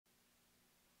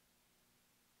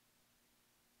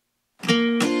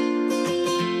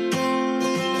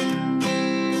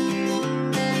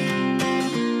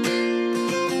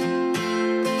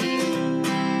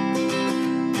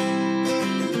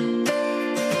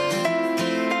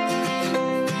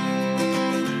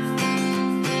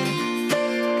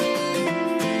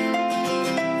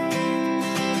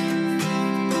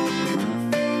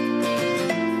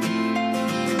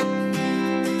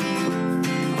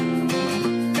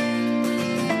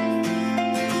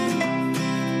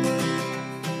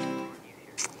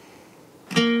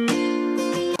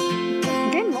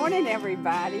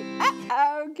Everybody.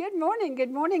 Uh-oh, good morning,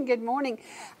 good morning, good morning.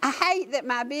 I hate that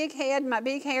my big head, my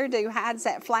big hairdo hides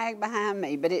that flag behind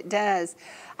me, but it does.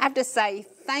 I have to say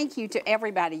thank you to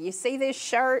everybody. You see this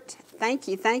shirt? Thank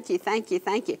you, thank you, thank you,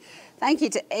 thank you. Thank you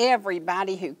to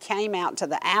everybody who came out to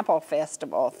the Apple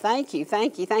Festival. Thank you,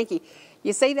 thank you, thank you.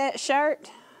 You see that shirt?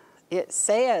 It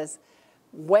says,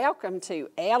 welcome to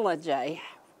Ellijay.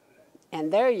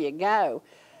 And there you go.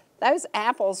 Those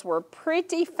apples were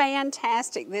pretty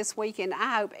fantastic this weekend.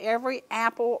 I hope every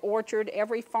apple orchard,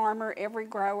 every farmer, every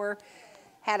grower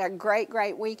had a great,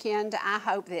 great weekend. I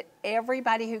hope that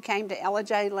everybody who came to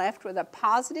Ellijay left with a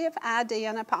positive idea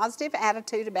and a positive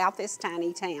attitude about this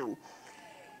tiny town.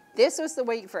 This was the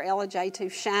week for Ellijay to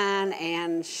shine,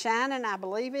 and shining, I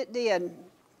believe it did.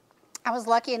 I was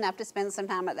lucky enough to spend some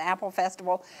time at the Apple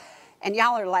Festival. And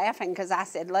y'all are laughing because I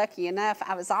said lucky enough.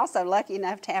 I was also lucky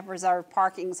enough to have reserved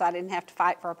parking so I didn't have to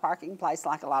fight for a parking place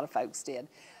like a lot of folks did.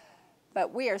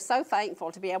 But we are so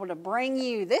thankful to be able to bring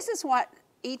you, this is what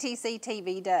ETC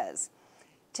TV does.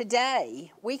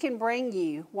 Today, we can bring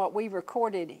you what we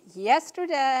recorded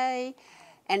yesterday.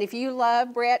 And if you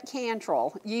love Brett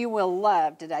Cantrell, you will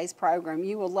love today's program.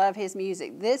 You will love his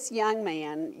music. This young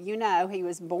man, you know, he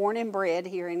was born and bred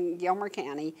here in Gilmer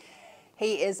County.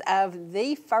 He is of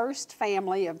the first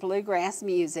family of bluegrass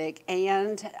music,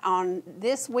 and on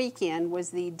this weekend was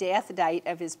the death date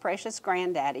of his precious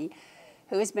granddaddy,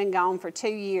 who has been gone for 2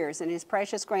 years, and his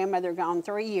precious grandmother gone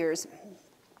 3 years.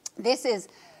 This is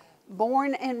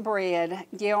born and bred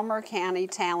Gilmer County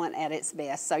talent at its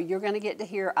best. So you're going to get to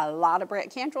hear a lot of Brett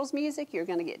Cantrell's music. You're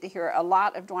going to get to hear a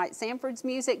lot of Dwight Sanford's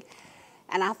music,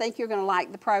 and I think you're going to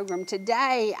like the program.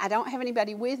 Today, I don't have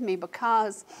anybody with me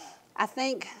because I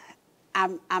think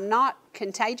I'm not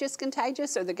contagious,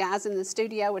 or the guys in the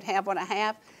studio would have what I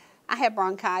have. I have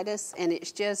bronchitis, and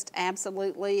it's just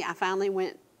absolutely, I finally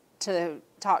went to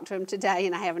talk to him today,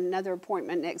 and I have another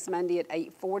appointment next Monday at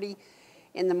 8:40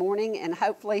 in the morning, and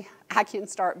hopefully I can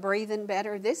start breathing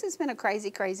better. This has been a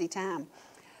crazy, crazy time.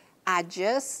 I'm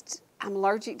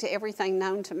allergic to everything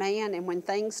known to man, and when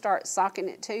things start socking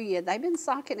it to you, they've been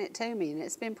socking it to me, and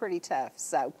it's been pretty tough.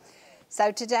 So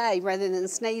today, rather than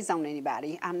sneeze on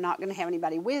anybody, I'm not going to have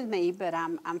anybody with me, but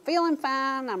I'm feeling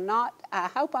fine. I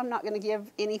hope I'm not going to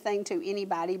give anything to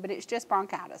anybody, but it's just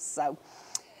bronchitis. So,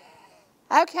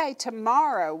 okay,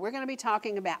 tomorrow we're going to be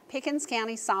talking about Pickens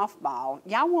County softball.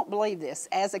 Y'all won't believe this.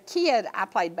 As a kid, I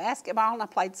played basketball and I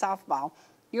played softball.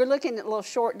 You're looking at little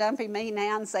short, dumpy me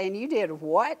now and saying, you did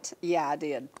what? Yeah, I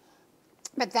did.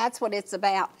 But that's what it's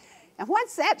about. And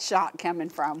what's that shot coming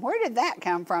from? Where did that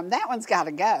come from? That one's got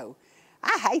to go.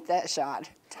 I hate that shot.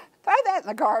 Throw that in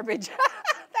the garbage.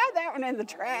 Throw that one in the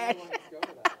trash.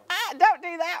 Don't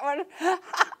do that one.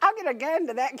 I'll get a gun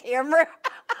to that camera.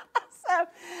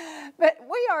 But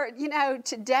we are, you know,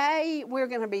 today we're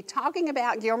going to be talking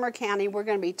about Gilmer County. We're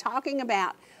going to be talking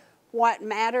about what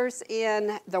matters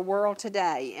in the world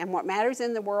today. And what matters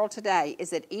in the world today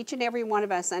is that each and every one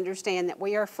of us understand that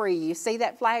we are free. You see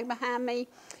that flag behind me?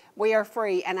 We are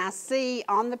free. And I see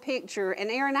on the picture, and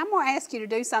Aaron, I'm going to ask you to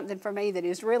do something for me that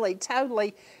is really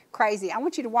totally crazy. I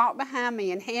want you to walk behind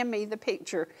me and hand me the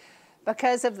picture.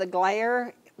 Because of the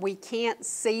glare, we can't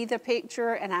see the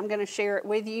picture, and I'm going to share it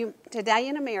with you. Today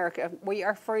in America, we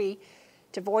are free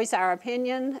to voice our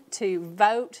opinion, to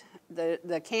vote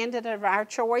the candidate of our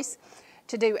choice,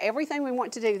 to do everything we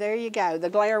want to do. There you go. The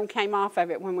glare came off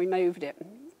of it when we moved it.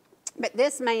 But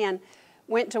this man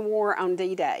went to war on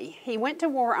D-Day. He went to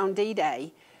war on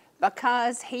D-Day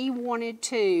because he wanted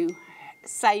to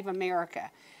save America.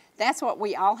 That's what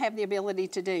we all have the ability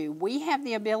to do. We have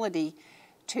the ability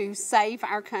to save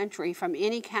our country from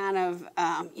any kind of,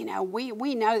 you know,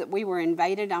 we know that we were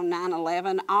invaded on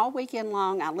 9/11. All weekend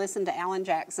long, I listened to Alan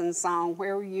Jackson's song,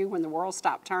 Where Were You When the World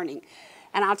Stopped Turning?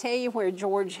 And I'll tell you where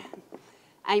George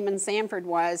Amon Sanford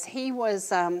was. He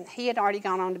had already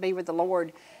gone on to be with the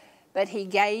Lord, but he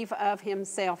gave of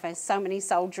himself as so many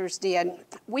soldiers did.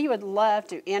 We would love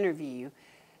to interview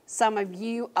some of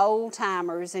you old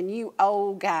timers and you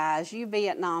old guys, you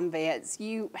Vietnam vets,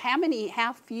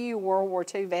 how few World War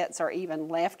II vets are even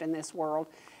left in this world.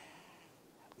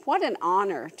 what an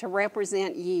honor to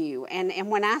represent you. And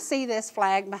when I see this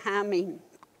flag behind me,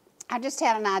 I just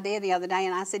had an idea the other day,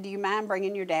 and I said, do you mind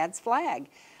bringing your dad's flag?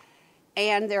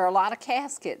 And there are a lot of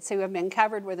caskets who have been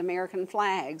covered with American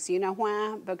flags. You know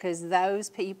why? Because those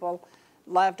people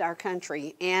loved our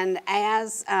country. And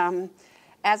as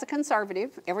a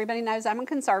conservative, everybody knows I'm a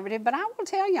conservative, but I will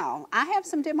tell y'all, I have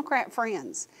some Democrat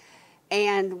friends,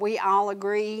 and we all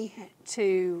agree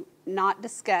to not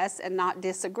discuss and not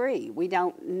disagree. We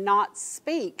don't not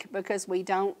speak because we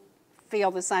don't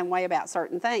feel the same way about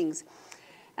certain things.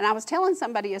 And I was telling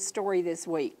somebody a story this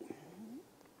week,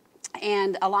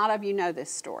 and a lot of you know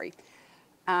this story.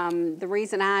 The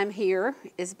reason I'm here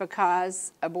is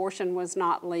because abortion was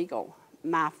not legal.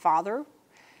 My father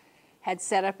had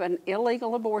set up an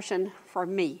illegal abortion for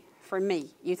me.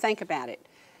 You think about it.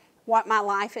 What my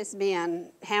life has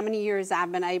been, how many years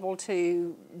I've been able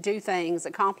to do things,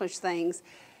 accomplish things,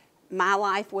 my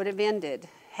life would have ended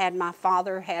had my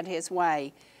father had his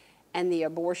way and the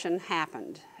abortion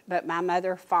happened. But my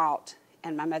mother fought,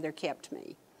 and my mother kept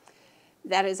me.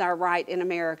 That is our right in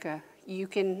America. You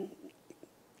can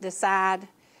decide,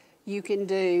 you can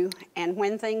do, and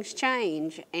when things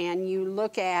change and you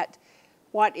look at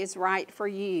what is right for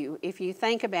you, if you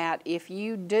think about, if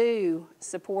you do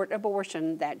support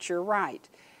abortion, that's your right.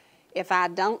 If I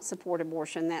don't support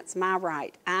abortion, that's my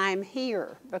right. I'm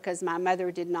here because my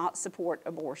mother did not support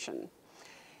abortion.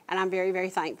 And I'm very, very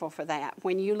thankful for that.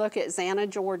 When you look at Xana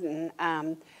Jordan,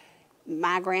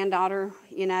 my granddaughter,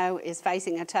 you know, is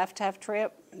facing a tough, tough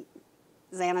trip.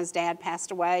 Xana's dad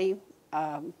passed away,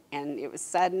 and it was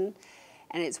sudden.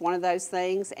 And it's one of those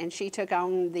things, and she took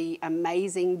on the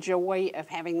amazing joy of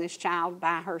having this child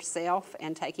by herself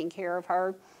and taking care of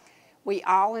her. We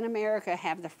all in America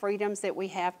have the freedoms that we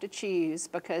have to choose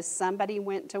because somebody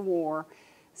went to war,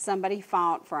 somebody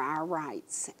fought for our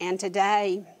rights. And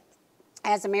today,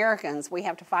 as Americans, we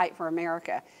have to fight for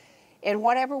America. In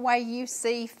whatever way you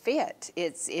see fit,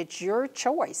 it's your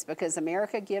choice because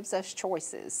America gives us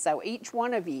choices. So each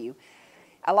one of you,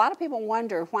 a lot of people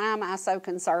wonder, why am I so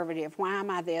conservative? Why am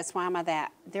I this? Why am I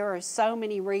that? There are so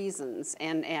many reasons.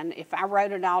 And if I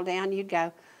wrote it all down, you'd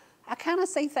go, I kind of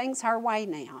see things her way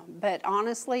now. But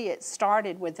honestly, it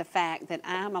started with the fact that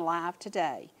I'm alive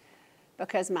today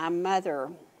because my mother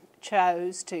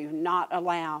chose to not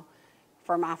allow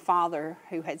for my father,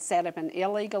 who had set up an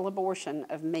illegal abortion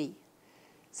of me.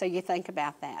 So you think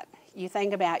about that. You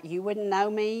think about, you wouldn't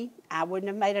know me. I wouldn't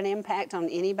have made an impact on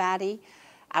anybody.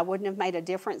 I wouldn't have made a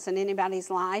difference in anybody's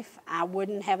life. I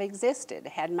wouldn't have existed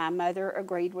had my mother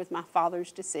agreed with my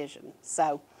father's decision.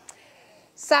 So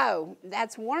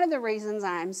that's one of the reasons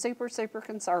I'm super, super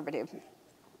conservative.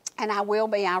 And I will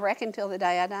be, I reckon, till the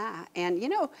day I die. And, you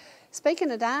know,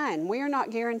 speaking of dying, we are not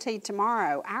guaranteed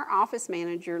tomorrow. Our office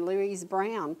manager, Louise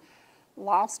Brown,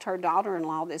 lost her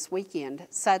daughter-in-law this weekend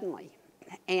suddenly.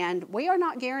 And we are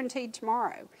not guaranteed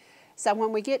tomorrow. So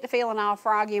when we get to feeling all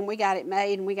froggy and we got it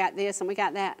made and we got this and we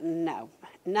got that, no,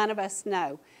 none of us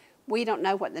know. We don't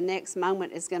know what the next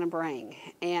moment is going to bring.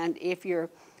 And if you're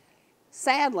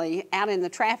sadly out in the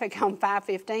traffic on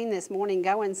 515 this morning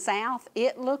going south,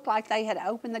 it looked like they had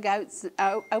opened the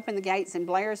gates in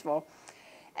Blairsville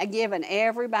and given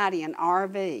everybody an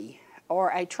RV or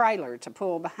a trailer to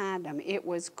pull behind them. It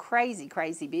was crazy,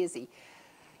 crazy busy.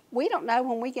 We don't know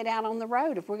when we get out on the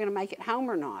road if we're going to make it home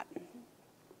or not.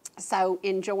 So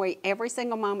enjoy every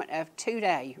single moment of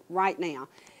today, right now.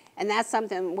 And that's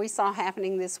something we saw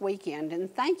happening this weekend.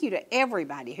 And thank you to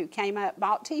everybody who came up,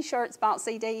 bought T-shirts, bought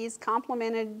CDs,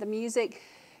 complimented the music.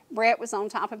 Brett was on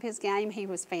top of his game. He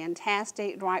was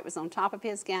fantastic. Dwight was on top of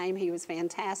his game. He was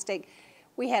fantastic.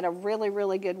 We had a really,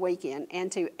 really good weekend.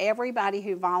 And to everybody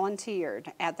who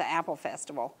volunteered at the Apple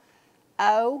Festival,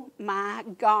 oh my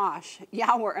gosh,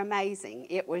 y'all were amazing.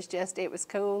 It was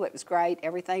cool, it was great,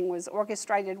 everything was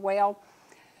orchestrated well.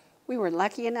 We were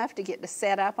lucky enough to get to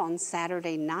set up on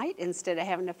Saturday night instead of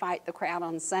having to fight the crowd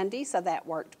on Sunday, so that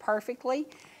worked perfectly.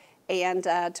 And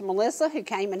to Melissa, who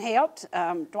came and helped,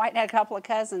 Dwight had a couple of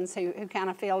cousins who kind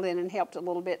of filled in and helped a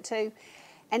little bit too.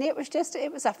 And it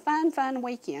was a fun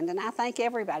weekend, and I thank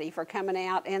everybody for coming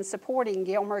out and supporting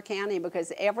Gilmer County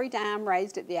because every dime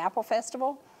raised at the Apple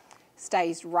Festival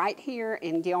stays right here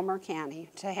in Gilmer County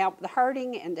to help the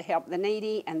hurting and to help the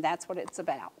needy, and that's what it's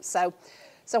about. So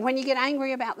when you get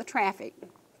angry about the traffic,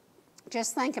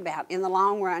 just think about, in the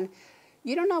long run,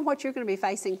 you don't know what you're going to be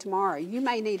facing tomorrow. You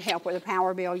may need help with a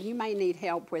power bill. You may need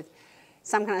help with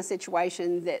some kind of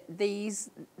situation that these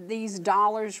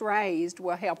dollars raised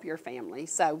will help your family.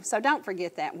 So don't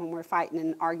forget that when we're fighting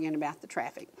and arguing about the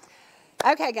traffic.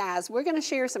 Okay, guys, we're going to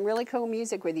share some really cool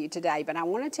music with you today, but I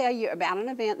want to tell you about an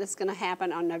event that's going to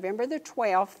happen on November the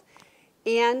 12th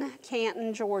in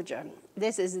Canton, Georgia.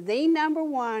 This is the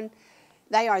 #1.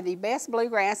 They are the best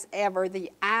bluegrass ever.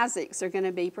 The Isaacs are going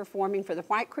to be performing for the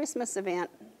White Christmas event.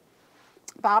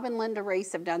 Bob and Linda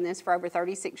Reese have done this for over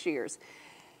 36 years.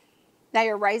 They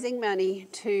are raising money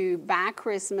to buy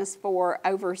Christmas for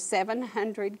over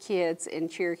 700 kids in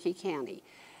Cherokee County.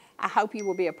 I hope you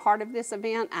will be a part of this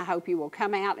event. I hope you will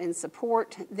come out and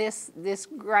support this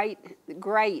great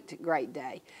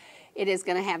day. It is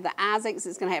going to have the Isaacs.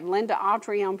 It's going to have Linda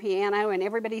Autry on piano, and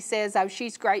everybody says, oh,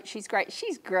 she's great, she's great.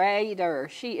 She's greater.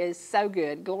 She is so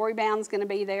good. Glory Bound's going to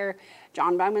be there.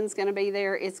 John Bowman's going to be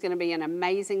there. It's going to be an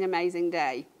amazing, amazing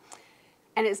day.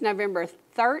 And it's November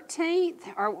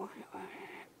 13th. Or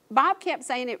Bob kept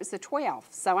saying it was the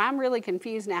 12th, so I'm really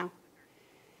confused now.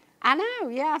 I know,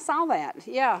 yeah, I saw that.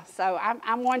 Yeah, so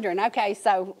I'm wondering. Okay,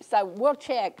 so we'll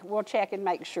check and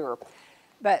make sure.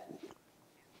 But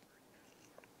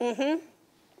Canton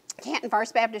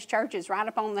First Baptist Church is right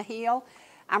up on the hill.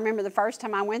 I remember the first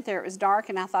time I went there, it was dark,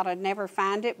 and I thought I'd never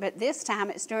find it. But this time,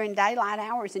 it's during daylight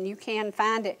hours, and you can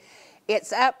find it.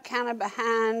 It's up kind of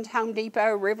behind Home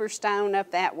Depot, Riverstone, up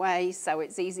that way, so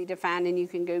it's easy to find, and you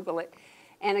can Google it.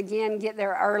 And again, get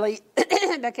there early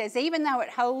because even though it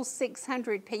holds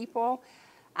 600 people,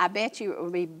 I bet you it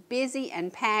will be busy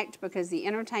and packed because the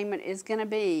entertainment is going to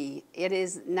be, it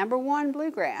is #1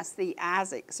 bluegrass. The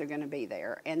Isaacs are going to be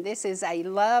there. And this is a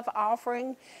love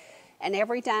offering, and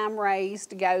every dime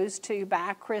raised goes to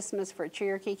buy Christmas for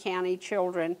Cherokee County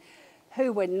children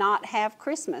who would not have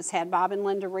Christmas had Bob and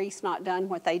Linda Reese not done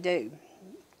what they do.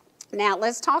 Now,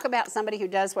 let's talk about somebody who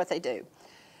does what they do.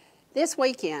 This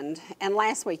weekend and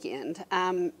last weekend,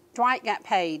 Dwight got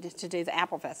paid to do the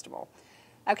Apple Festival.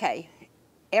 Okay,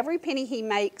 every penny he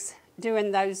makes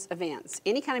doing those events,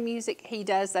 any kind of music, he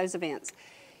does those events.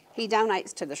 He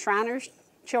donates to the Shriners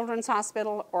Children's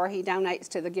Hospital, or he donates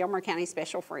to the Gilmer County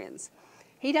Special Friends.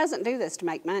 He doesn't do this to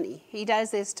make money. He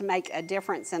does this to make a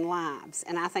difference in lives.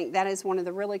 And I think that is one of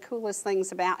the really coolest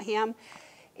things about him,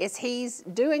 is he's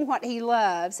doing what he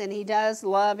loves, and he does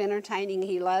love entertaining,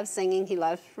 he loves singing, he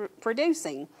loves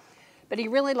producing, but he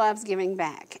really loves giving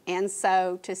back. And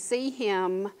so to see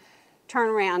him turn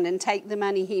around and take the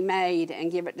money he made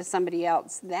and give it to somebody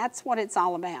else, that's what it's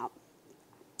all about.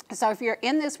 So if you're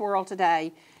in this world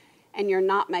today and you're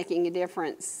not making a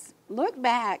difference, look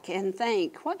back and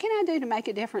think, what can I do to make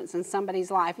a difference in somebody's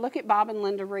life? Look at Bob and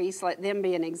Linda Reese, let them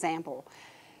be an example.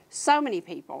 So many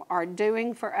people are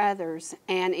doing for others,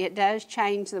 and it does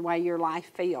change the way your life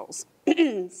feels.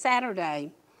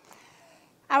 Saturday,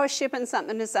 I was shipping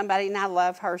something to somebody, and I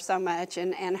love her so much,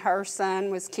 and her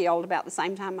son was killed about the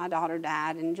same time my daughter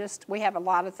died, and just, we have a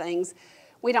lot of things.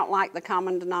 We don't like the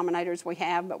common denominators we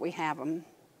have, but we have them.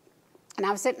 And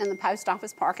I was sitting in the post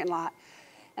office parking lot,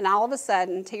 and all of a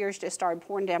sudden, tears just started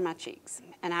pouring down my cheeks,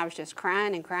 and I was just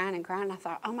crying and crying and crying. I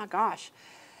thought, oh my gosh.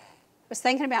 I was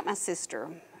thinking about my sister.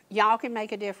 Y'all can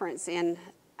make a difference in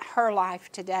her life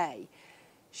today.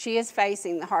 She is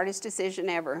facing the hardest decision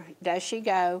ever. Does she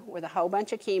go with a whole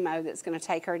bunch of chemo that's going to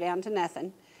take her down to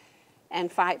nothing and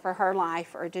fight for her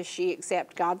life, or does she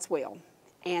accept God's will?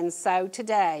 And so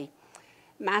today,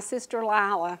 my sister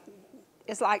Lila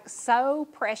is like so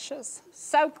precious,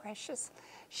 so precious.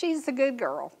 She's the good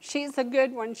girl. She's the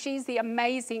good one. She's the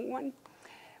amazing one.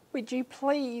 Would you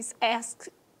please ask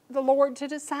the Lord to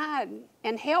decide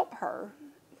and help her?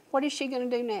 What is she going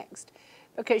to do next?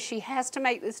 Because she has to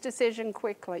make this decision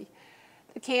quickly.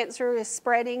 The cancer is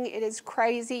spreading. It is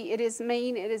crazy. It is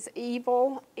mean. It is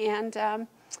evil. And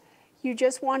you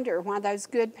just wonder why those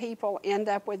good people end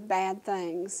up with bad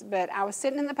things. But I was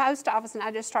sitting in the post office, and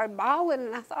I just started bawling,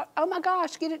 and I thought, oh my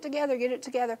gosh, get it together, get it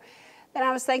together. Then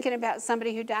I was thinking about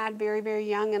somebody who died very, very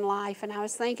young in life, and I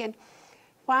was thinking,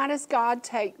 why does God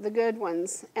take the good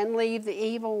ones and leave the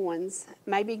evil ones?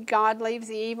 Maybe God leaves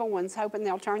the evil ones hoping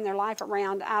they'll turn their life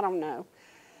around. I don't know.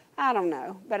 I don't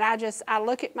know. But I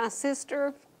look at my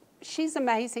sister. She's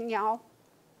amazing, y'all.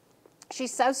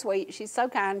 She's so sweet. She's so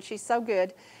kind. She's so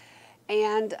good.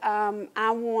 And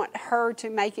I want her to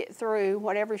make it through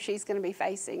whatever she's going to be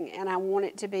facing. And I want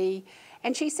it to be,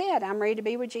 and she said, I'm ready to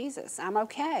be with Jesus. I'm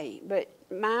okay. But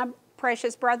my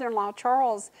precious brother-in-law,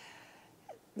 Charles,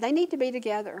 they need to be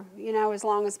together, you know, as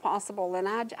long as possible. And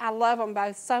I love them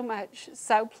both so much.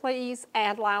 So please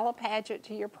add Lila Paget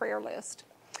to your prayer list.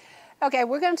 Okay,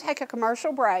 we're going to take a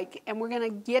commercial break, and we're going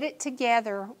to get it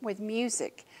together with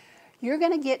music. You're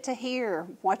going to get to hear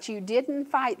what you didn't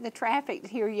fight the traffic to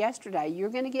hear yesterday. You're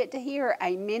going to get to hear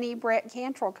a mini Brett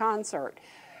Cantrell concert.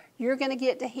 You're going to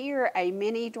get to hear a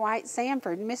mini Dwight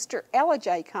Sanford, Mr.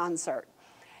 Ellijay concert.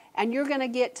 And you're going to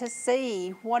get to see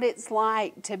what it's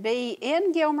like to be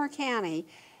in Gilmer County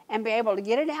and be able to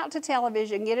get it out to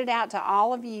television, get it out to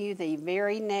all of you the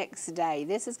very next day.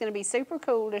 This is going to be super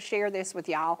cool to share this with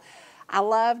y'all. I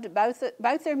loved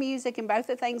both their music and both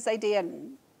the things they did.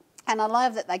 And I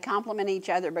love that they complement each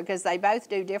other because they both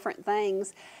do different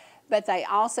things, but they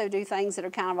also do things that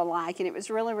are kind of alike, and it was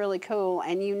really, really cool.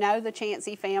 And you know the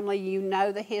Chansey family, you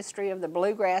know the history of the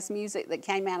bluegrass music that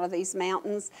came out of these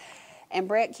mountains. And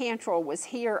Brett Cantrell was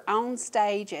here on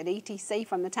stage at ETC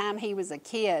from the time he was a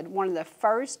kid. One of the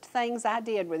first things I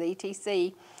did with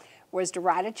ETC was to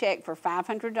write a check for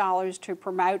 $500 to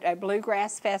promote a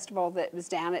bluegrass festival that was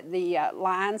down at the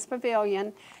Lions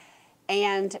Pavilion.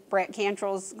 And Brett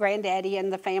Cantrell's granddaddy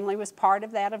and the family was part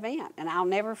of that event. And I'll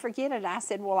never forget it. I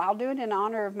said, well, I'll do it in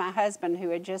honor of my husband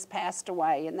who had just passed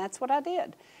away. And that's what I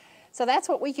did. So that's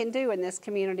what we can do in this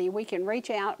community. We can reach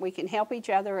out, we can help each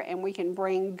other, and we can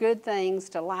bring good things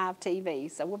to live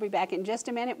TV. So we'll be back in just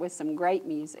a minute with some great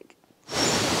music.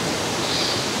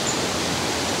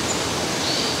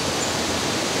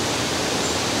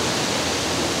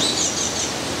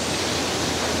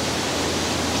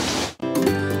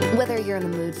 Whether you're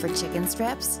in the mood for chicken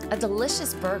strips, a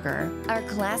delicious burger, our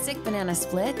classic banana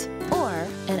split, or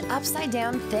an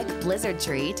upside-down thick blizzard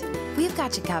treat, we've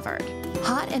got you covered.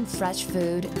 Hot and fresh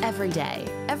food every day,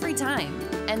 every time,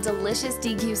 and delicious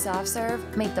DQ soft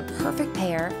serve make the perfect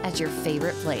pair at your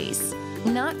favorite place.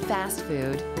 Not fast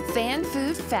food, fan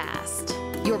food fast.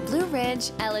 Your Blue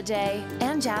Ridge, Ellijay,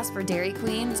 and Jasper Dairy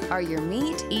Queens are your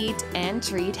meet, eat, and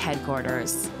treat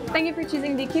headquarters. Thank you for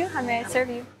choosing DQ. How may I serve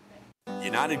you?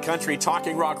 United Country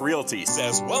Talking Rock Realty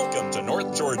says welcome to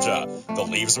North Georgia. The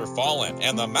leaves are falling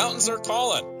and the mountains are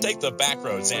calling. Take the back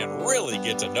roads and really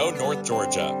get to know North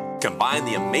Georgia. Combine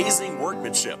the amazing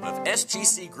workmanship of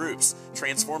SGC Groups,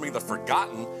 transforming the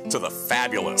forgotten to the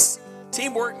fabulous.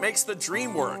 Teamwork makes the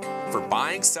dream work. For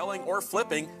buying, selling, or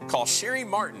flipping, call Sherry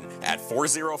Martin at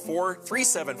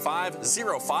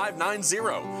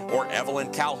 404-375-0590 or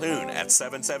Evelyn Calhoun at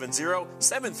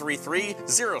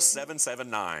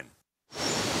 770-733-0779.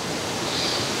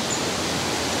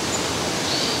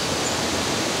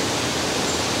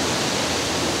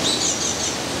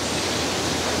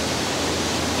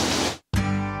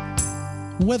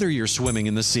 Whether you're swimming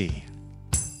in the sea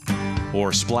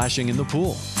or splashing in the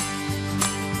pool,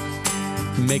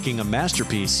 making a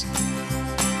masterpiece,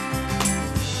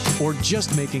 or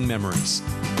just making memories,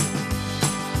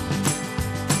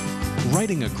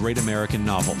 writing a great American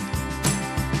novel,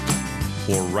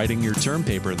 or writing your term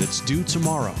paper that's due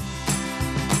tomorrow.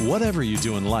 Whatever you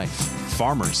do in life,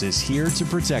 Farmers is here to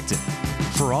protect it.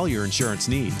 For all your insurance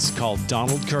needs, call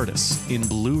Donald Curtis in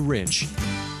Blue Ridge.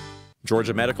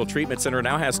 Georgia Medical Treatment Center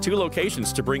now has 2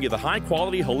 locations to bring you the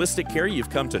high-quality holistic care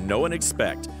you've come to know and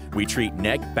expect. We treat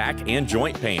neck, back, and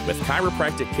joint pain with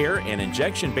chiropractic care and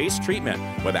injection-based treatment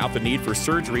without the need for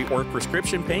surgery or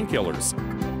prescription painkillers.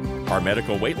 Our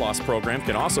medical weight loss program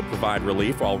can also provide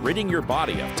relief while ridding your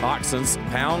body of toxins,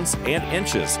 pounds, and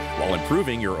inches while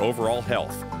improving your overall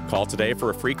health. Call today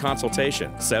for a free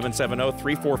consultation,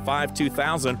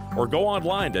 770-345-2000, or go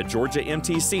online to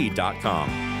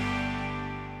georgiamtc.com.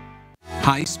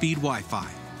 High-speed Wi-Fi.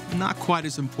 Not quite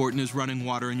as important as running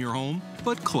water in your home,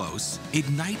 but close.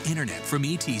 Ignite Internet from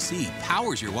ETC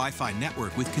powers your Wi-Fi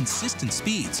network with consistent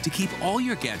speeds to keep all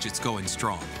your gadgets going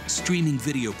strong. Streaming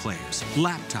video players,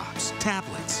 laptops,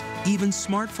 tablets, even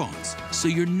smartphones, so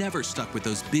you're never stuck with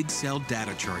those big cell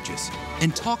data charges.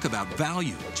 And talk about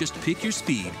value. Just pick your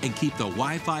speed and keep the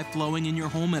Wi-Fi flowing in your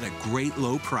home at a great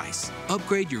low price.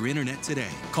 Upgrade your internet today.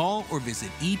 Call or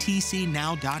visit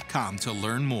etcnow.com to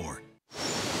learn more.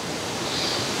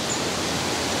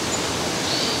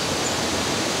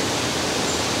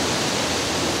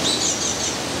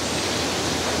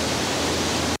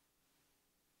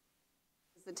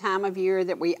 The time of year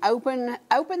that we open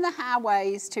the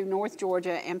highways to North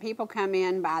Georgia, and people come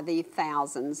in by the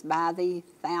thousands and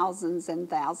thousands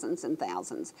and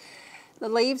thousands. The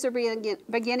leaves are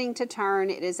beginning to turn.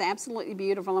 It is absolutely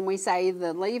beautiful, and we say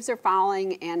the leaves are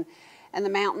falling and the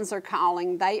mountains are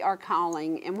calling. They are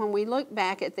calling. And when we look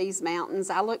back at these mountains,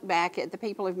 I look back at the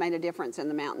people who've made a difference in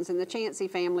the mountains, and the Chansey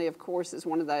family, of course, is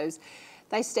one of those.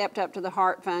 They stepped up to the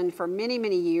Heart Fund for many,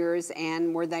 many years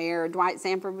and were there. Dwight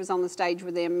Sanford was on the stage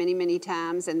with them many, many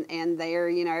times, and there,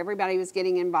 you know, everybody was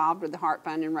getting involved with the Heart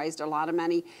Fund and raised a lot of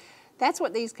money. That's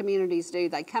what these communities do.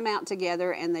 They come out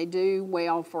together and they do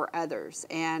well for others,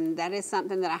 and that is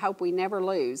something that I hope we never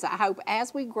lose. I hope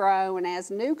as we grow and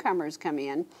as newcomers come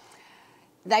in,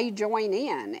 they join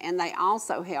in and they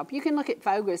also help. You can look at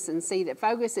Fogus and see that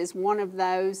Fogus is one of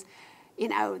those You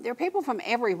know, there are people from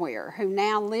everywhere who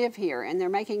now live here, and they're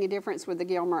making a difference with the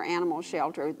Gilmer Animal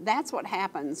Shelter. That's what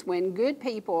happens when good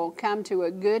people come to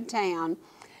a good town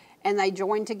and they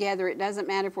join together. It doesn't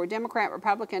matter if we're Democrat,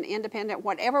 Republican, Independent,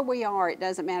 whatever we are. It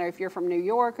doesn't matter if you're from New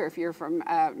York or if you're from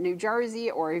New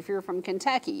Jersey or if you're from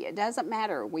Kentucky. It doesn't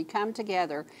matter. We come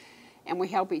together and we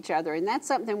help each other. And that's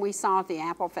something we saw at the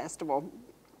Apple Festival.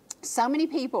 So many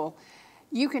people,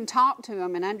 you can talk to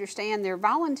them and understand they're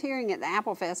volunteering at the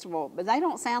Apple Festival, but they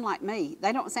don't sound like me.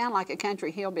 They don't sound like a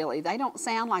country hillbilly. They don't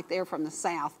sound like they're from the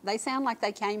South. They sound like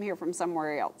they came here from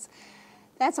somewhere else.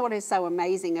 That's what is so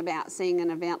amazing about seeing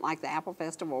an event like the Apple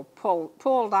Festival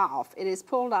pulled off. It is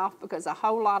pulled off because a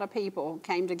whole lot of people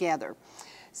came together.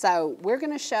 So we're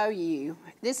going to show you,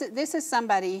 this is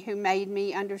somebody who made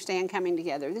me understand coming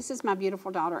together. This is my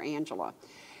beautiful daughter, Angela.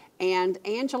 And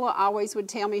Angela always would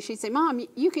tell me, she'd say, Mom,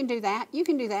 you can do that, you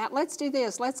can do that, let's do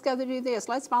this, let's go to do this,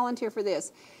 let's volunteer for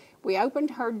this. We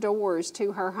opened her doors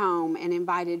to her home and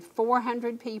invited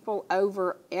 400 people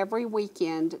over every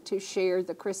weekend to share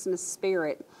the Christmas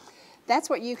spirit. That's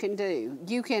what you can do.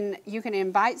 You can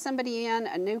invite somebody in,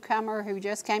 a newcomer who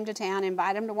just came to town,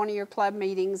 invite them to one of your club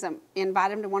meetings,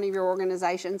 invite them to one of your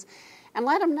organizations, and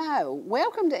let them know,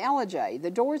 welcome to Ellijay.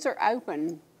 The doors are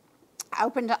open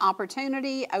to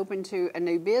opportunity, open to a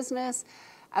new business,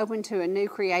 open to a new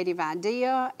creative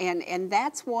idea, and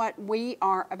that's what we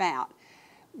are about.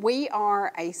 We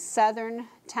are a southern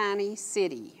tiny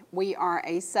city. We are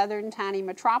a southern tiny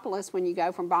metropolis when you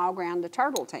go from Ball Ground to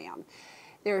Turtletown.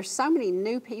 There are so many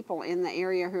new people in the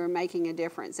area who are making a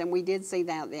difference, and we did see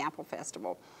that at the Apple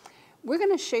Festival. We're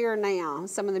going to share now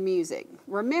some of the music.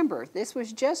 Remember, this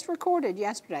was just recorded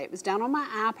yesterday. It was done on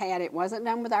my iPad. It wasn't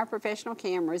done with our professional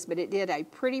cameras, but it did a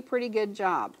pretty good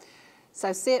job.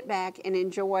 So sit back and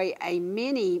enjoy a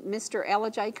mini Mr.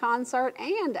 Ellijay concert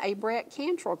and a Brett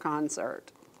Cantrell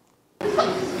concert.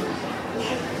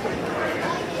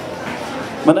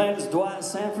 My name is Dwight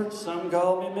Sanford. Some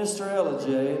call me Mr.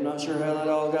 Ellijay. I'm not sure how that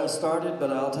all got started,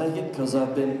 but I'll take it because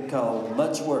I've been called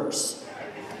much worse.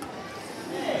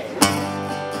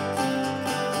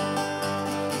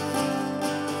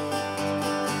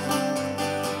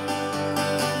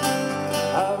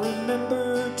 I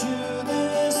remember to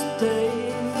this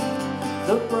day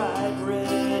the bright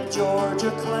red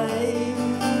Georgia clay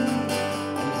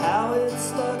and how it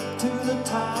stuck to the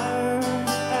tires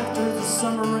after the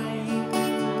summer rain.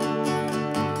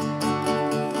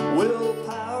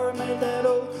 Willpower made that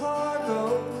old car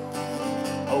go.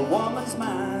 A woman's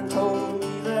mind told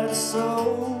me that's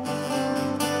so.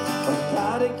 I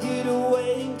gotta get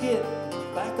away and get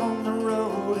back on the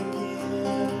road again.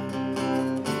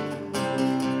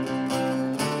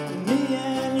 Me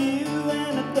and you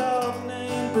and a dog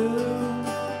named Boo,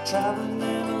 traveling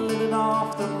and living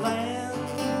off the land.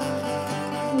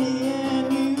 Me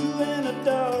and you and a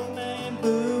dog named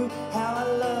Boo, how I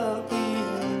love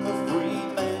being a free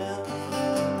man.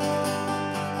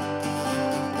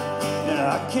 And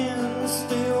I can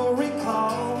still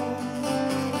recall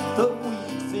the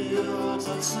wheat fields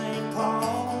of St.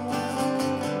 Paul.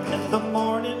 In the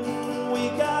morning we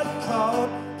got caught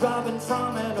robbing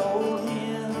from an old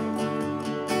hen.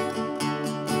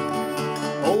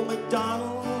 Old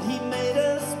MacDonald, he made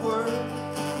us work,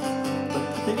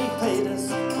 but then he paid us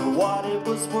for what it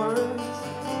was worth.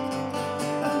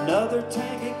 Another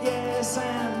tank of gas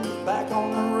and back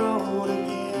on the road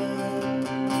again.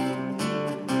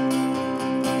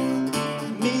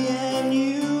 Me and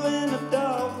you and a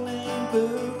dog named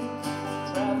Boo,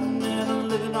 traveling and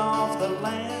living off the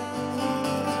land.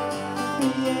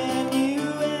 Me and you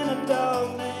and a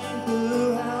dog named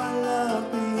Boo, how I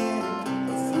love being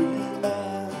a free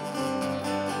man.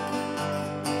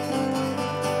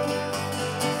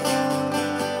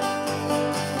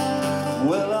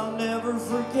 Well, I'll never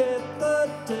forget the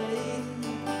day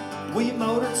we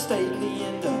motored stately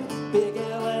into big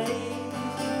LA,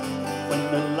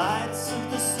 when the lights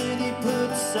of the city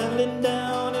put settling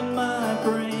down in my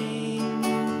brain.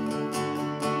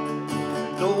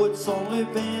 Though it's only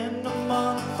been a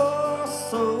month or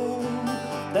so,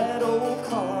 that old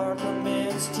car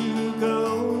permits to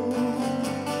go.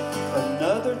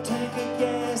 Another tank of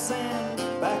gas and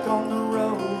back on the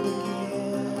road again.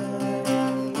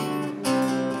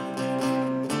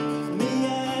 Me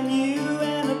and you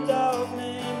and a dog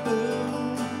named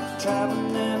Boo,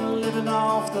 traveling and living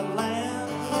off the land.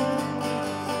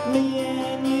 Me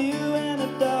and you and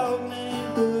a dog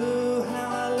named Boo, how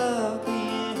I love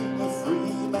being a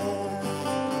free man.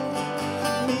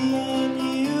 Me and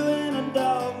you and a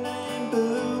dog named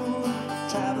Boo,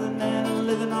 traveling and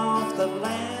living off the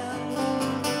land.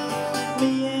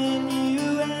 Me and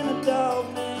you and a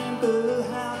dog named Boo,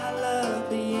 how I love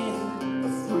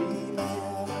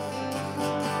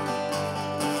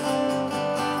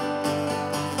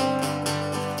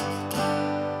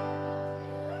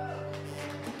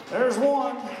There's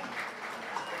one.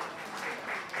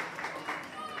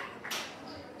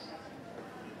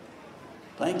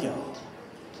 Thank y'all.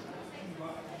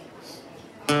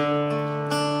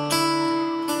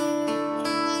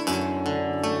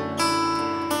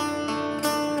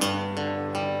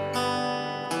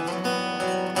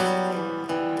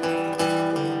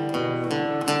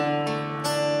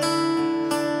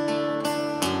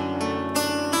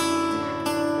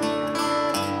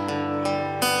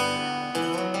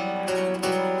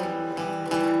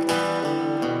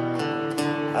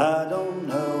 I don't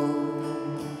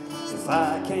know if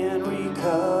I can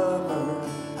recover.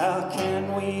 How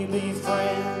can we be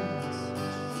friends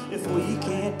if we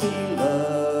can't be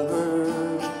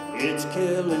lovers? It's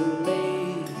killing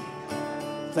me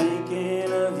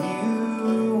thinking of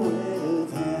you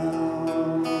with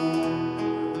him.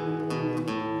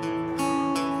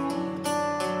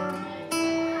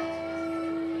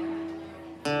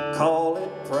 Call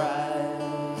it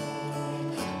pride,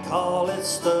 call it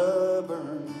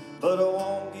stubborn, but I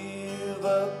won't give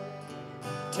up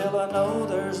till I know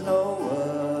there's no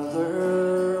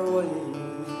other way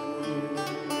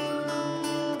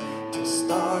to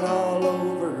start all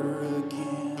over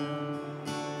again.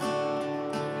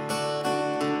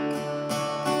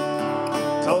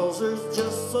 'Cause there's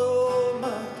just so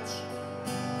much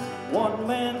one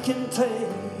man can take.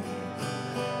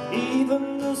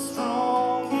 Even the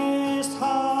strongest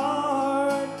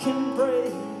heart can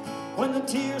break. When the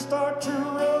tears start to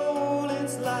roll,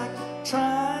 it's like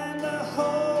trying to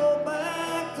hold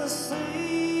back the sea.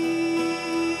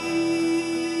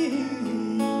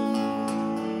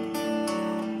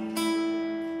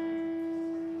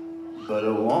 But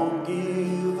I won't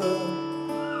give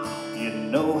up, you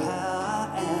know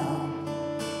how I am.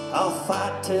 I'll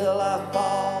fight till I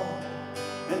fall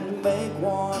and make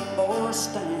one more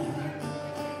stand.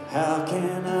 How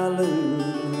can I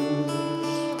lose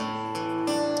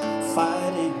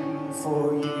fighting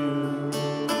for you?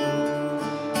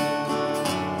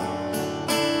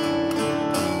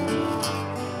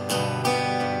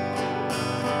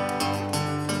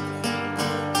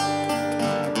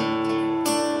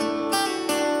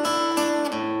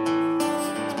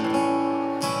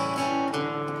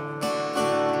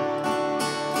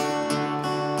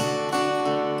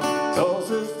 Cause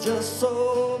there's just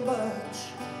so much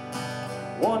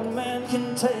one man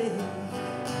can take.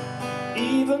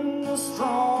 Even the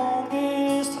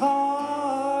strongest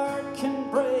heart can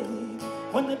break.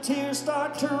 When the tears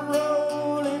start to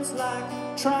roll, it's like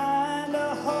trying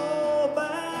to hold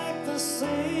back the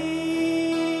sea.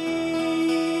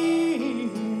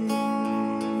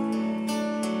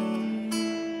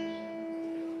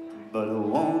 But I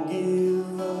won't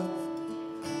give up,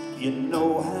 you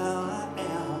know how I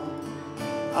am.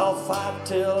 I'll fight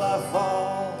till I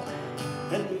fall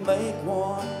and make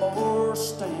one more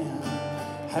stand.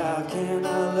 How can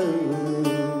I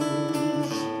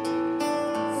lose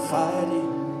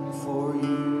fighting for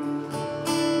you?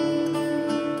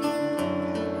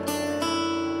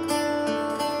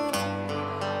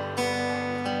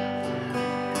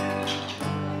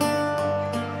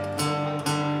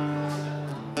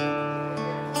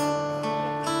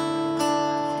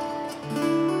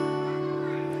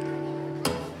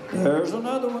 There's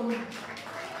another one.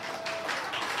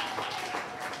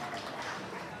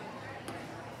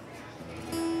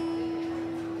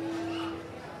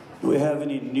 Do we have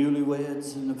any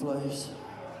newlyweds in the place?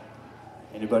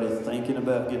 Anybody thinking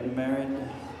about getting married?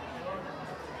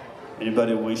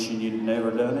 Anybody wishing you'd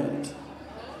never done it?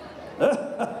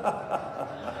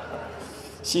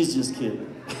 She's just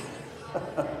kidding.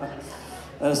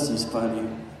 That's just funny.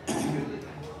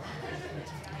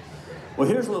 Well,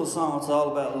 here's a little song. It's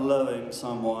all about loving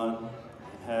someone,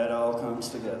 how it all comes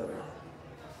together.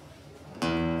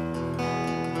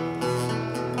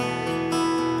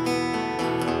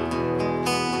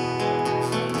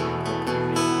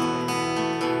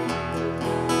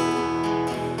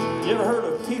 You ever heard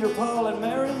of Peter, Paul, and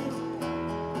Mary?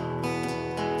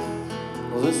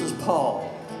 Well, this is Paul.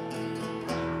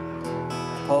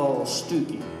 Paul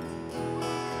Stuckey.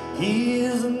 He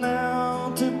is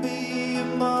now to be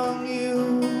among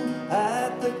you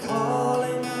at the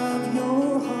calling of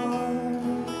your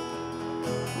heart.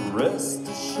 Rest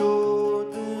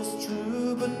assured, this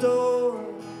troubadour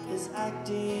is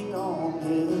acting on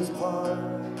his part.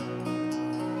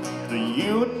 The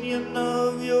union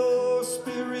of your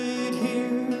spirit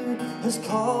here has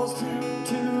caused him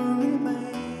to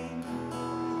remain.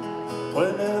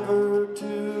 Whenever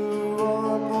two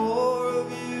or more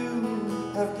of you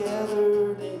have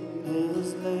gathered in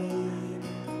his name,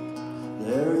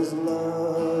 there is love.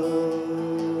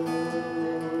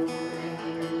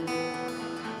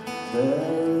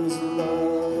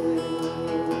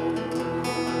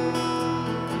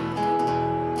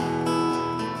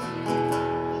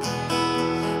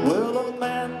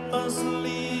 must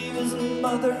leave his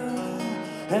mother,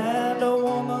 and a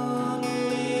woman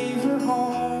leave her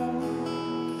home.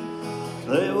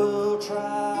 They will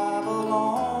travel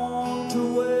on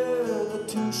to where the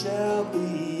two shall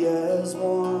be as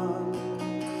one.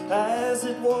 As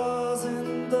it was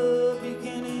in the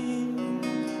beginning,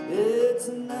 it's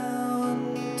now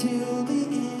until the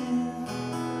end.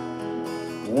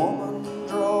 Woman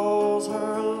draws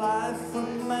her life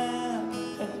from man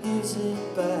and gives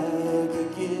it back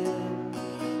again.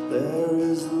 There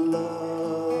is love.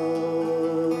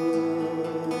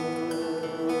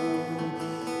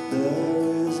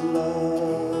 There is love.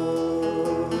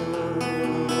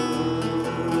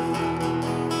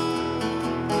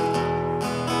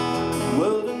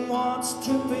 Well, then wants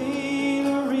to be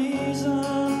the reason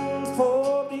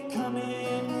for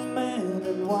becoming man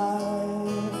and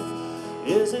wife.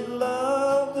 Is it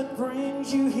love that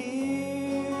brings you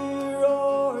here,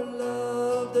 or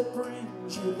love that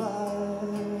brings you life?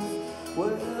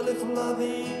 Well, if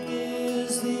loving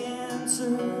is the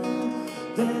answer,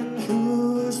 then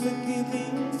who's the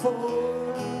giving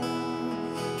for?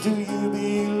 Do you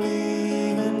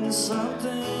believe in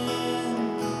something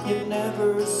you've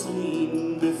never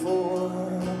seen before?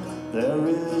 There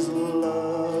is love.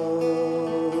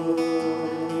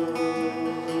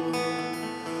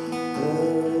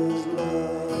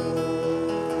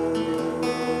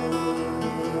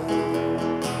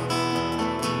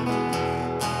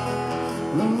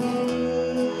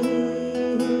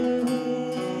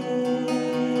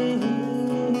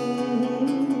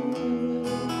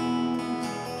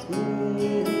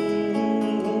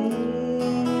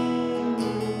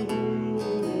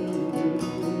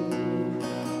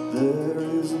 There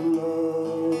is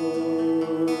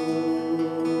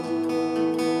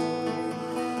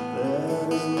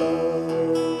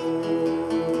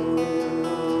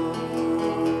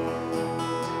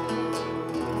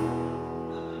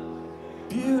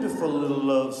beautiful little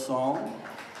love song.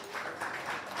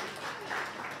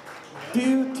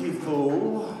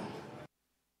 Beautiful.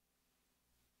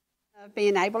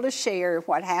 Being able to share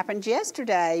what happened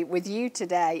yesterday with you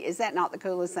today, is that not the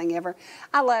coolest thing ever?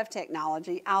 I love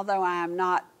technology, although I am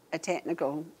not a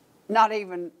technical, not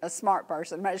even a smart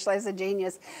person, much less a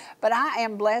genius, but I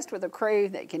am blessed with a crew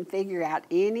that can figure out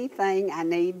anything I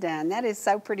need done. That is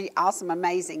so pretty awesome,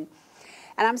 amazing.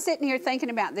 And I'm sitting here thinking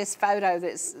about this photo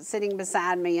that's sitting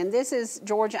beside me, and this is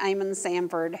George Amon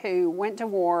Sanford, who went to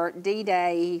war,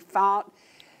 D-Day. He fought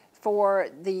for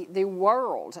the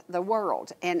world,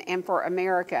 and for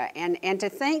America. And to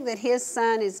think that his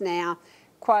son is now,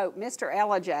 quote, Mr.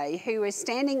 Ellijay, who is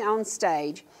standing on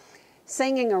stage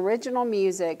singing original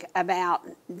music about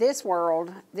this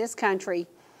world, this country,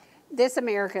 this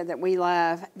America that we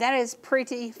love, that is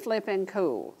pretty flippin'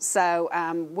 cool. So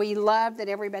we love that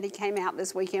everybody came out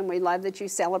this weekend. We love that you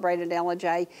celebrated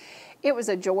Ellijay. It was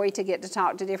a joy to get to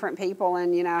talk to different people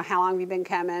and, you know, how long have you been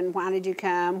coming? Why did you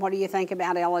come? What do you think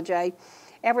about Ellijay?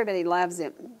 Everybody loves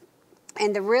it.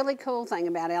 And the really cool thing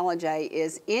about Ellijay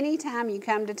is anytime you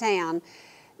come to town,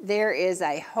 there is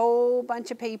a whole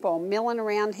bunch of people milling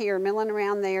around here, milling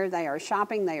around there. They are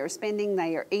shopping, they are spending,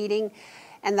 they are eating,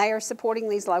 and they are supporting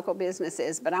these local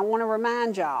businesses. But I want to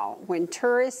remind y'all, when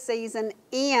tourist season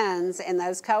ends and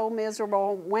those cold,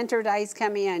 miserable winter days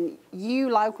come in, you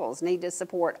locals need to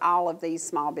support all of these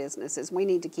small businesses. We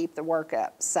need to keep the work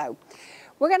up. So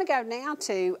we're going to go now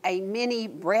to a mini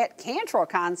Brett Cantrell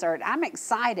concert. I'm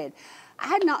excited. I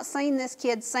had not seen this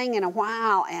kid sing in a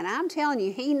while, and I'm telling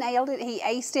you, he nailed it, he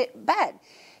aced it, but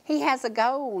he has a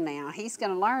goal now. He's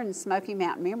going to learn Smoky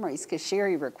Mountain Memories because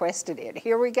Sherry requested it.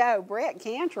 Here we go, Brett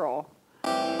Cantrell.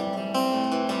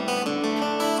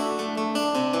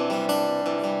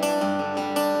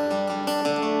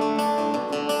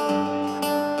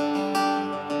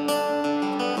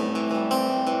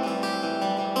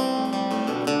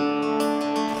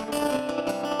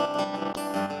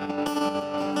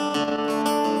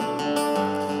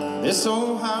 This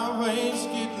old highway's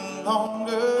getting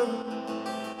longer.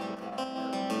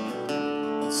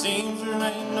 It seems there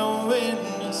ain't no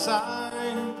end in sight.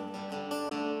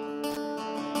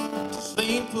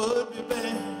 Sleep would be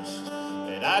best,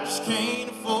 and I just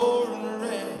can't afford a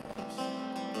rest.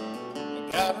 I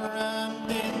gotta ride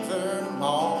Denver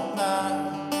all night.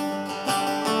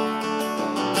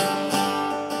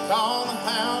 Call the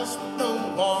house but no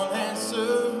one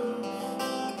answers.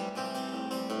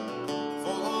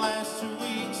 For the last 2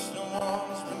 weeks no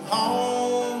one's been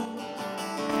home.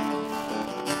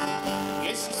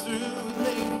 Guess it's through with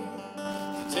me.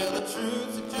 To tell the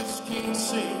truth, I just can't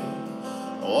see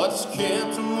what's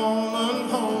kept a woman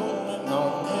holding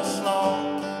on this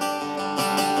long.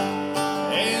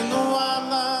 And the white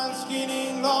line's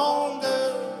getting long.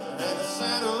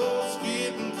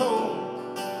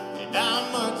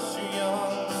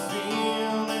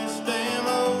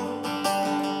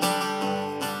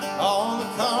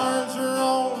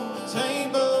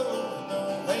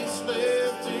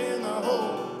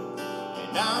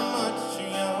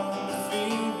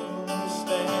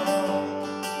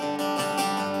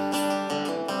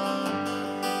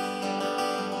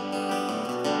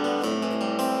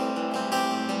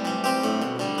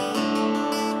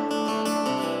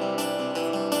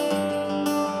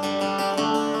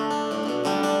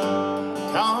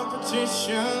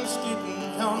 generation's getting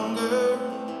younger,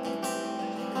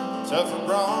 tougher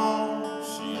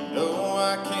bronze, you know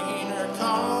I can't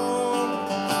recall.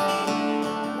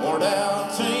 Worn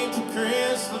out teeth to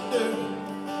Chris Ledoux,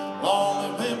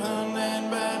 lonely women and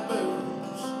bad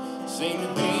booze seem to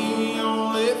be the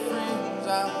only friends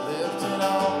I've left at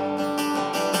all.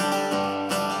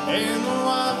 And the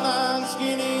white line's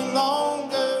getting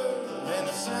longer, and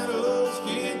the saddle's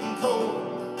getting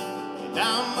cold, and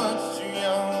I'm much too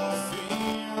young to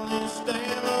feel this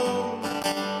damn old.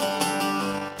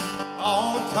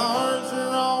 All the cards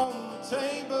are on the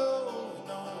table, with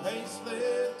no haste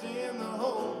left in the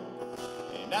hole,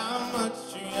 and I'm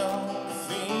much too young to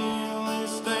feel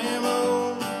this damn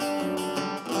old.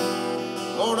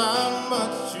 Lord, I'm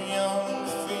much too young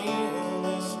to feel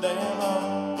this damn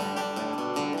old.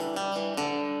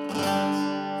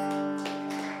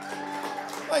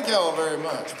 Thank y'all very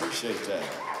much. Appreciate that.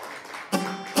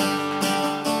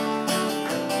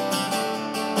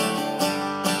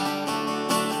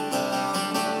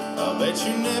 I bet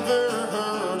you never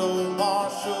heard old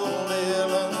Marshall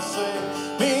Dillon say,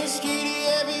 Miss Kitty,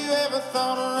 have you ever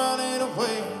thought of running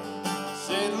away?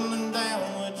 Settling down,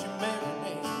 would you marry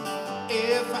me?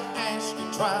 If I ask you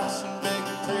twice and beg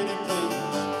you pretty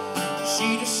please. She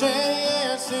just said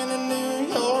yes in a New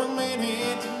York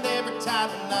Manhattan, never tied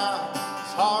the knot.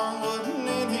 His heart wasn't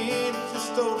in it, just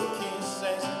stole a kiss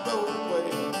as he rode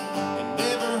away, and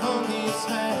never hung his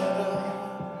hat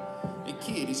up at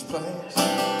Kitty's place.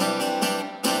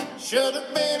 Should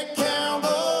have been a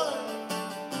cowboy,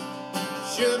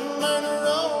 should have learned to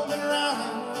rope and ride.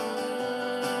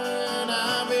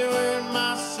 I'd be wearing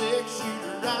my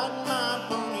six-shooter, riding my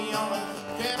pony on a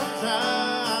cattle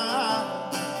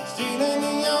drive, stealing a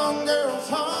young girl's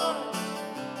heart,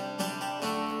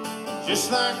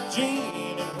 just like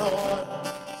Gene and Roy,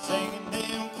 singing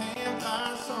them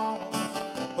campfire songs.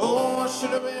 Oh, I should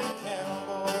have been a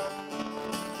cowboy.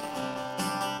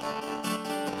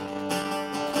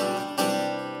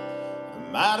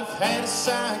 Might have had a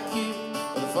sidekick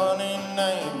with a funny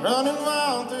name, running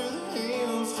wild through the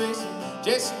hills, chasing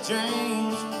Jesse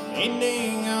James,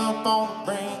 ending up on the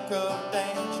brink of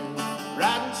danger,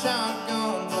 riding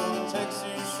shotgun for the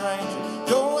Texas Ranger.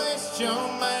 Go west,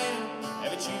 young man,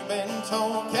 haven't you been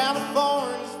told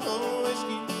California's full of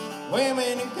whiskey,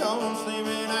 women and gold,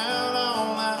 sleeping out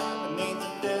all night beneath the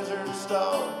desert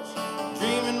stars,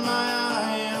 dreaming my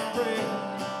eye and prayer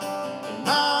in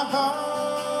my heart.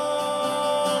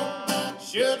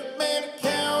 Should have been a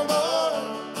cowboy,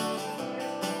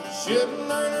 should have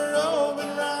learned to rope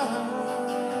and ride.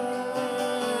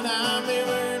 I'd be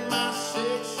wearing my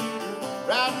six-shooter,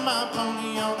 riding my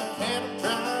pony on a cattle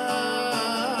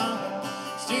drive,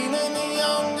 stealing a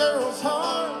young girl's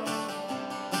heart,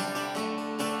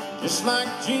 just like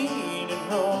Gene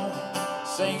and Roy,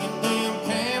 singing them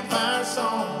campfire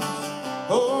songs.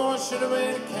 Oh, I should have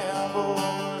been a cowboy,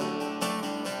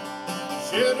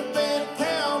 should have been a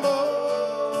cowboy.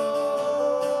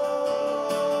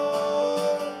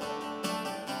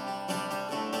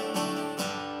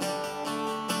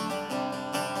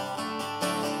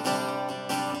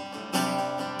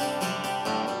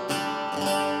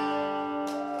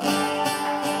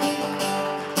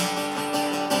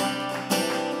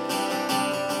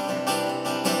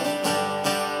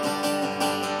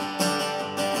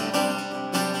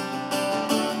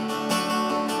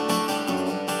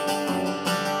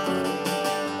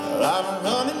 I've been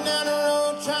running down the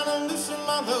road trying to loosen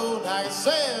my load. I got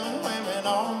 7 women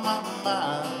on my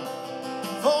mind.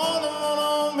 4 that want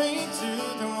on me, 2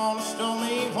 that want to stole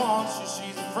me once.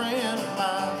 She's a friend of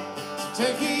mine. So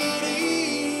take it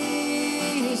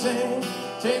easy,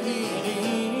 take it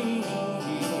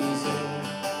easy.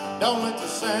 Don't let the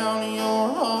sound of your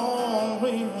horn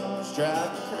wheels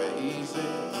drive you crazy.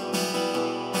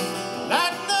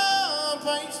 Lighten up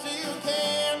while you still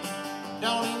can.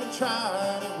 Don't even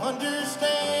try to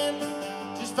understand.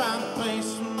 Just find a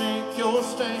place to make your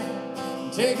stand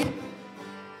and take it.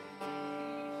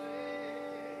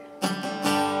 I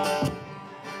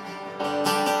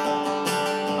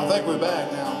think we're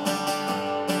back now.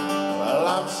 Well,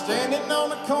 I'm standing on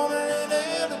the corner in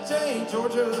Ellijay,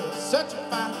 Georgia, such a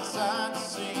fine sight to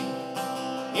see.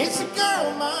 It's a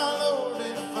girl, my lord,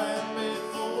 in a flatbed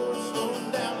Ford, slowing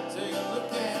down and take a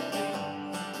look at me.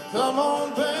 Come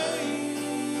on,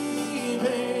 baby,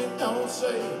 don't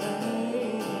say baby.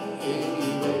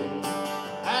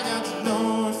 I got to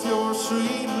know if your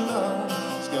sweet love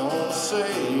is gonna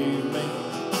save me.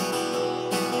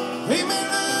 We may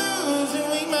lose and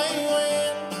we may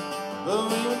win, but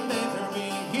we will never be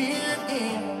here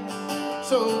again.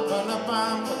 So open up,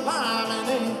 I'm alive and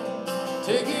in.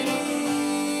 Take it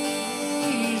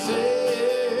easy.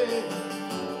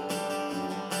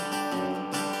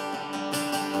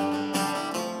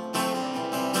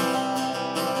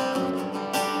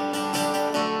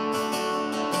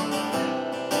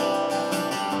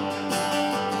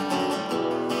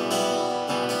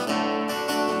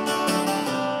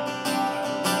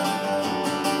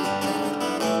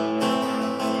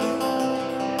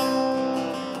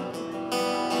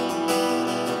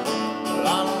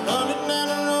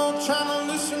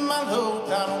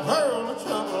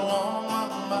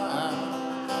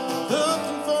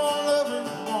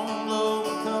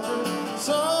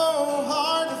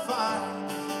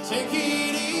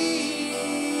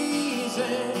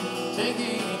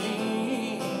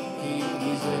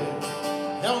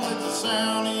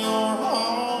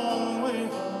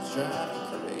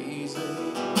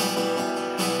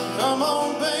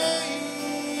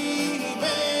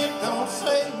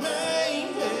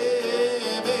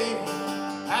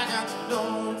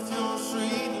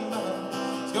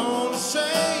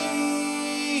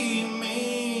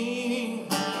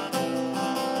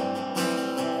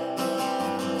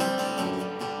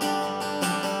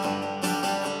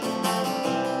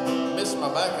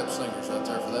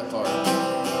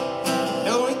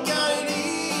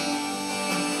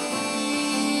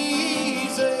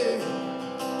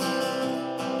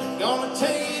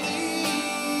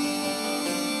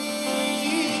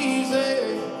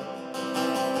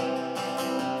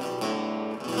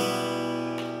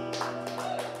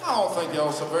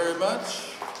 So very much.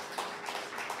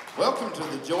 Welcome to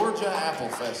the Georgia Apple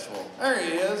Festival. There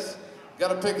he is.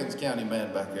 Got a Pickens County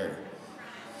man back there.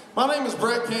 My name is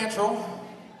Brett Cantrell.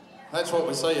 That's what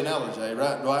we say in Ellijay,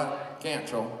 right, Dwight?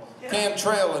 Cantrell. Yeah.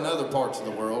 Cantrell in other parts of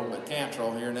the world, but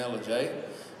Cantrell here in Ellijay.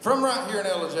 From right here in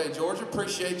Ellijay, Georgia.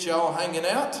 Appreciate y'all hanging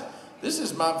out. This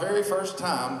is my very first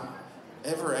time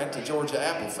ever at the Georgia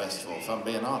Apple Festival, if I'm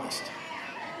being honest.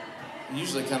 I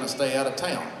usually kind of stay out of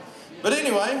town. But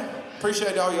anyway,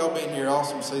 appreciate all y'all being here.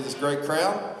 Awesome to see this great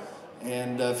crowd.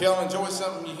 And if y'all enjoy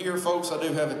something you hear, folks, I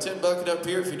do have a tip bucket up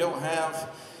here. If you don't have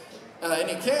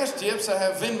any cash tips, I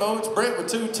have Venmo. It's Brett with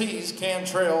 2 T's,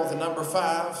 Cantrell, the number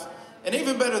 5. And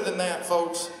even better than that,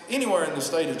 folks, anywhere in the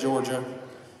state of Georgia,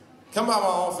 come by my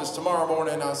office tomorrow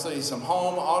morning. I'll see some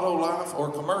home, auto, life,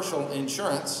 or commercial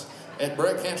insurance at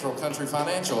Brett Cantrell Country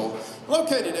Financial,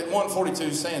 located at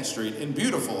 142 Sand Street in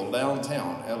beautiful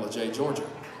downtown Ellijay, Georgia.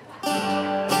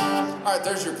 All right,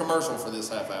 there's your commercial for this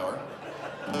half hour.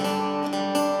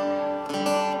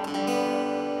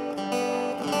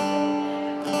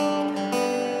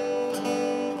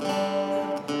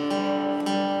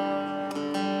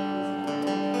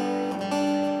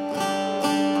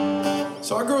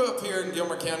 So I grew up here in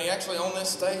Gilmer County, actually on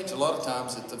this stage a lot of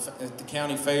times at the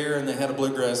county fair, and they had a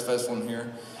bluegrass festival in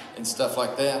here and stuff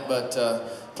like that. But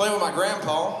playing with my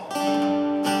grandpa.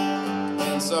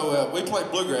 So we played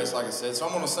bluegrass, like I said, so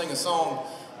I'm going to sing a song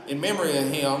in memory of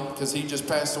him, because he just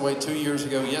passed away 2 years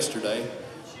ago yesterday,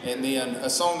 and then a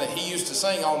song that he used to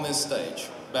sing on this stage,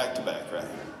 back to back, right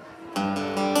here.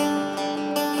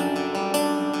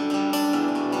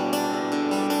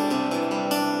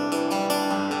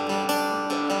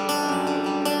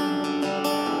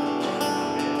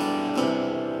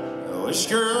 I wish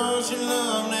girls you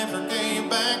love never gave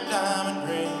back diamond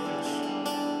rings.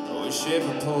 I wish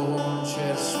every porch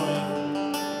had a swing.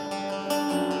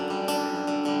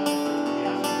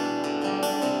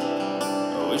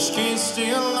 I wish kids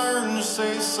still learn to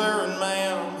say sir and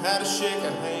ma'am, how to shake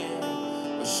a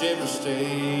hand. Wish every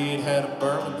state had a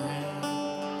Birmingham.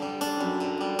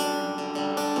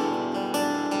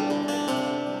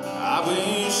 I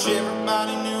wish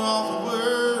everybody knew all the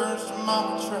words to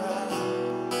Mama tried.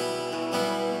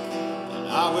 And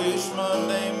I wish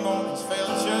Monday mornings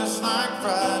felt just like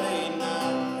Friday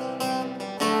night.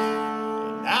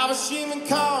 And I wish even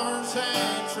cars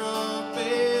had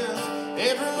trumpets.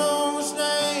 Every road was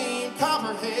named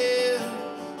Copperhead.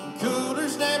 And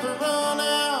coolers never run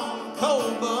out,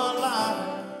 cold Bud Light.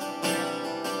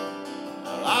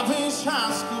 I wish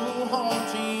high school home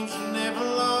teams never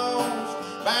lost.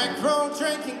 Back road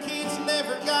drinking kids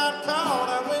never got caught.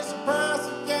 I wish the price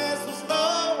of gas was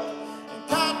low and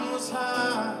cotton was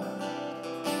high.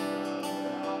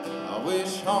 I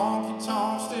wish honky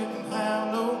tonks didn't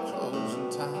have no closing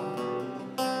time.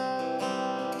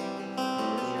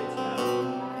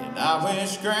 And I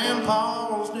wish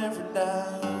grandpas never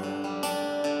died.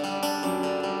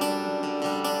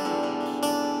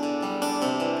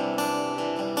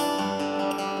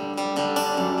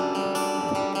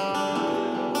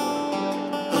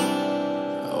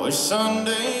 Wish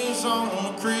Sundays on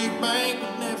the creek bank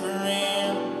would never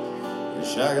end.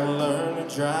 Wish I could learn to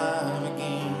drive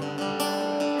again.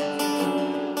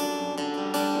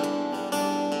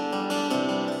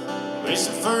 It's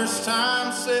the first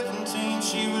time 17,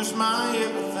 she was my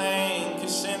everything.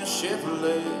 Kissing a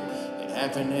Chevrolet, it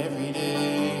happened every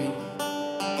day.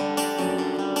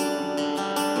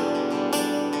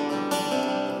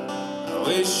 I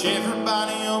wish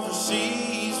everybody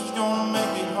overseas was gonna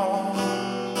make it home.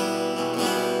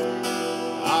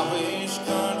 I wish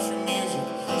country music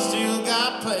still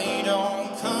got played on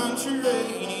country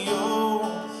radio.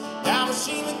 I wish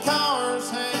even cars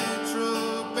had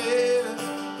truck beds,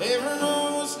 every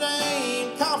nose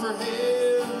named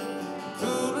Copperhead.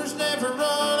 Coolers never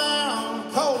run out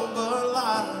of cold Bud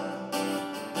Light.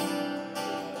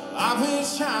 I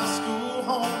wish high school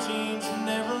home teams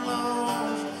never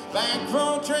lost. Back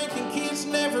road drinking kids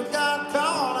never got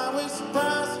caught. I wish the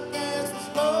price of gas was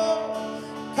low,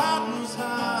 cotton was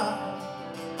high.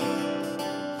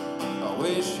 I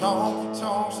wish honky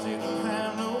tonks didn't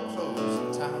have no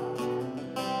closing time.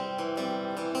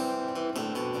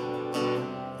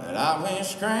 And I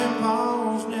wish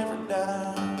grandpas never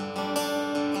died.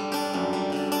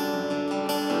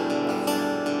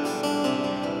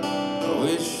 I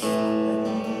wish,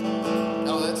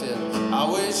 oh that's it. I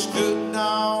wish good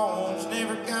dogs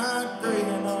never got gray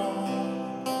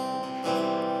on.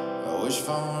 I wish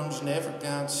farms never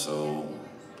got sold.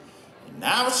 And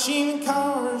I wish even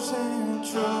cars and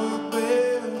truck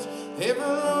beds, every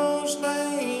road's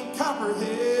named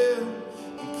Copperhead.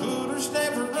 And coolers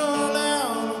never run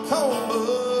out of cold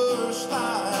Busch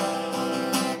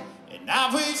Light. And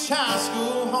I wish high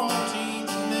school home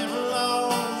teams never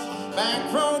lost.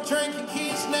 Back road drinking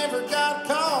kids never got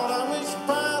caught. I wish the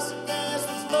price of gas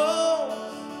was low,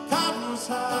 cotton was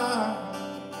high.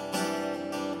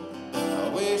 I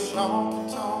wish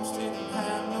honky tonks didn't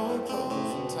have no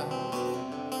closing time.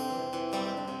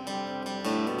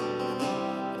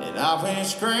 And I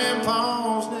wish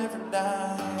grandpas never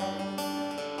died.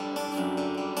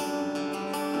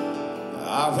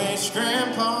 I wish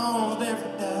grandpas never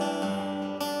died.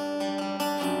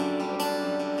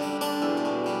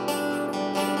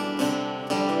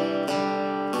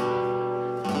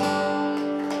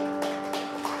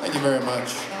 Thank you very much.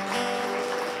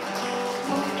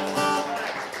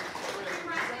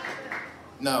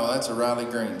 No, that's a Riley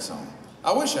Green song.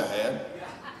 I wish I had.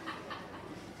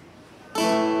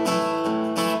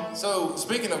 So,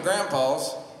 speaking of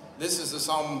grandpas, this is a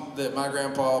song that my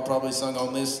grandpa probably sung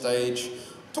on this stage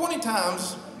 20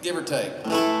 times, give or take.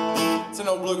 It's an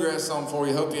old bluegrass song for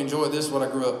you. Hope you enjoy this, what I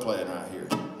grew up playing right here.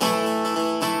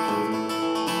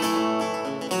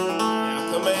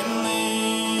 Now come and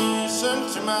listen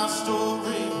to my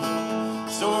story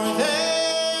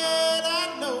that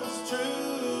I know is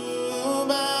true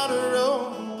about a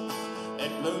road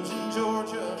that blooms in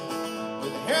Georgia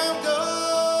with hair of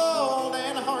gold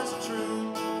and hearts of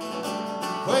truth.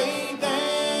 Way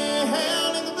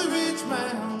down in the Blue Ridge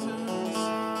Mountains,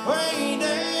 way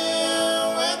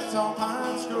down where the tall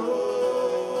pines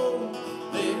grow,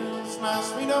 lives my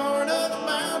sweetheart of the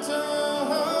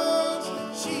mountains.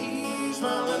 She's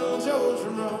my little Georgia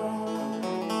Rose.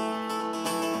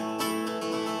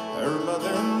 Her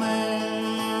mother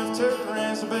left her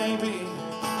as a baby,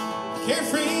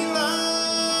 carefree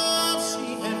life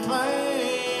she had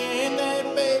planned. That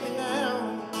baby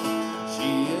now, she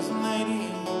is a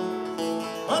lady,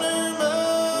 but her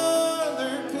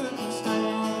mother couldn't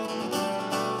stand.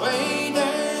 Way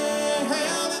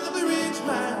down in the Blue Ridge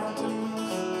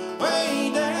Mountains,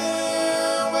 way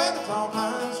down where the tall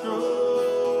pines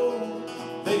grow,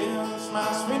 lives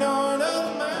my sweetheart of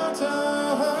the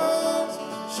mountains.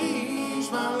 She's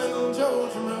my little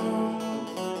Georgia Rose.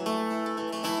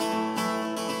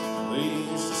 We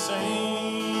used to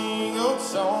sing old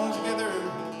songs together,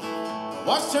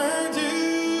 watched her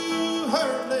do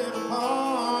her little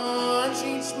part.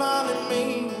 She'd smile at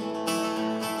me,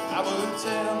 I would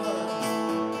tell her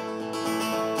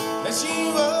that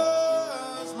she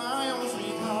was my own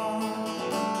sweetheart.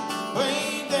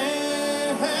 Way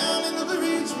down in the Blue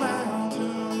Ridge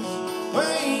Mountains,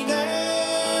 way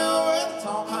down where the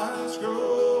tall pines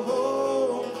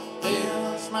grow,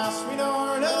 lives my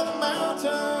sweetheart of the mountains.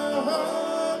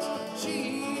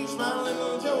 She's my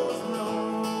little Georgia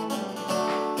Rose.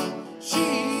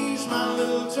 She's my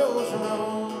little Georgia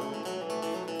Rose.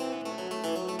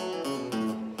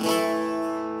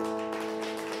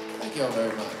 Thank y'all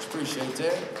very much. Appreciate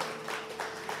that.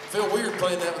 Feel weird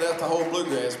playing that without the whole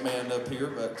bluegrass band up here,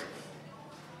 but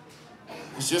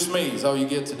it's just me. It's all you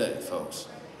get today, folks.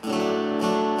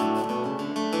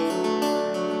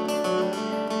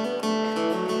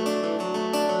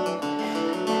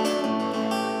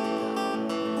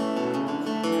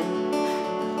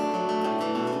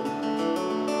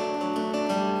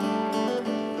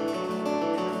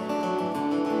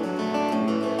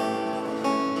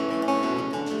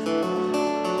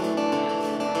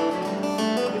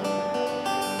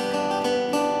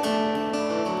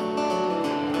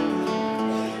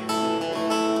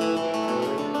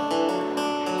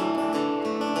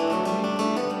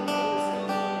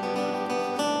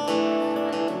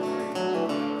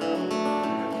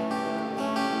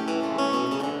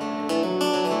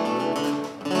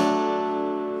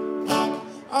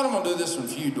 I'm gonna do this one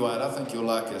for you, Dwight. I think you'll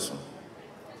like this one.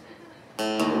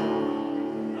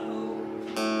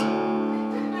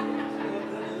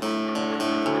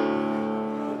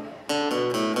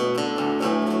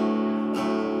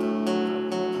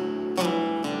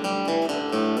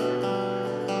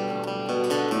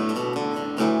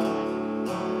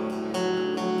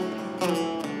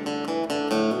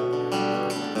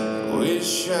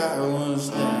 Wish I was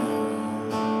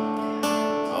down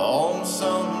on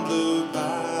some blue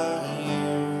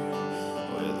bayou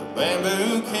with a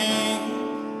bamboo king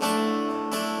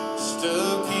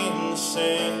stuck in the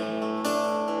sand.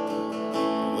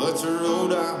 But the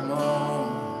road I'm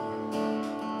on,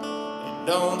 it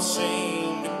don't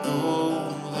seem to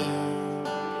go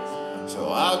there. So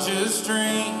I'll just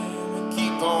dream and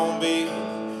keep on being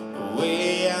the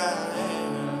way I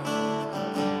am.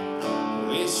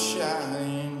 Wish I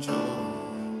enjoy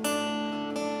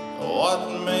what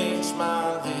makes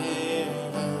my living,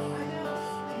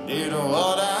 did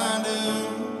what I do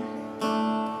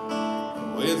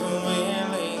with a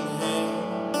willing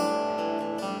hand.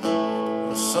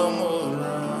 Some would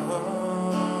run,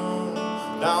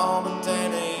 no, but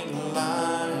that ain't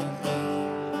like me.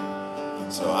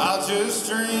 So I'll just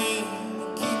dream,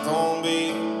 keep on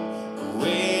being the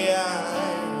way I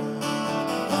am.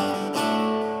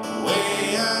 The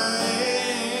way I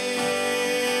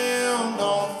am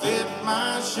don't fit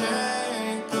my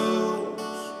shackles.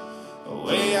 The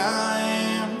way I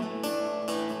am,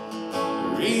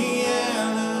 reality.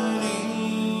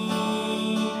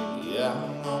 Yeah,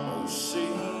 I'm almost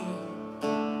see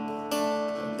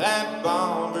that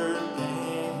bomber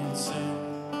dancing.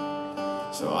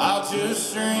 So I'll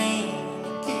just dream,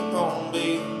 keep on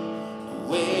being the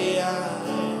way I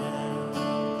am.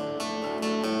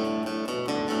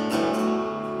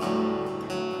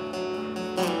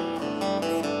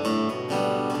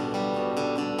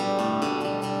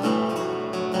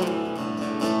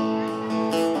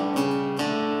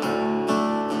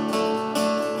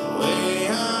 The way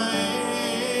I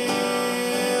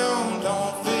am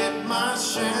don't fit my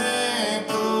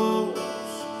shackles.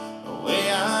 The way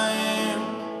I am,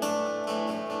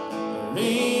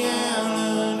 reality.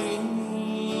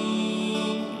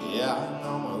 Yeah, I can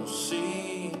almost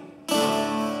see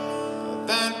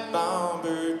that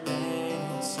bomber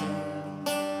dancing.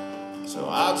 So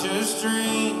I'll just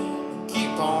dream,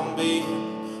 keep on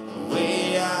being the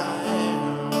way I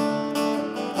am.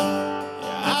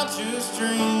 Yeah, I'll just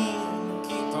dream,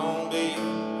 keep on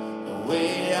being the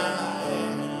way I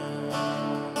am.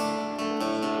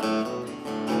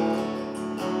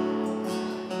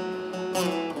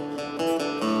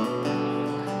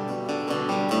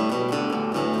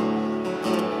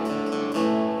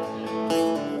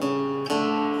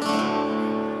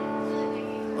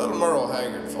 Little Merle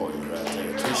Haggard for you right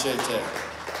there. Appreciate that.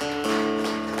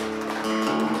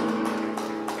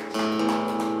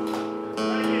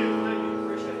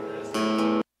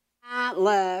 I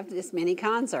loved this mini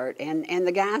concert, and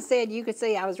the guy said you could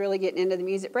see I was really getting into the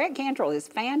music. Brett Cantrell is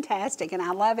fantastic, and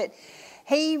I love it.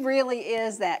 He really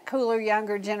is that cooler,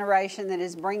 younger generation that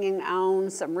is bringing on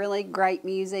some really great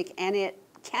music, and it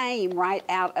came right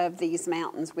out of these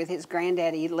mountains with his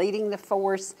granddaddy leading the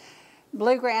force.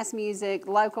 Bluegrass music,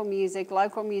 local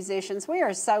musicians. We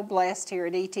are so blessed here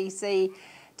at ETC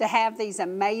to have these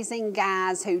amazing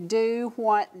guys who do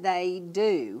what they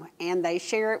do, and they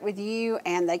share it with you,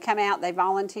 and they come out, they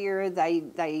volunteer, they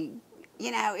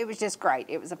you know, it was just great.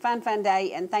 It was a fun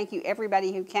day, and thank you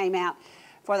everybody who came out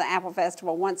for the Apple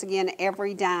Festival. Once again,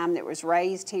 every dime that was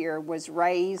raised here was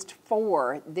raised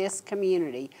for this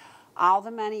community. All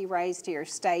the money raised here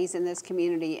stays in this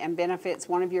community and benefits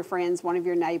one of your friends, one of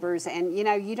your neighbors, and you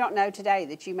know, you don't know today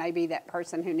that you may be that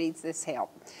person who needs this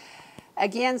help.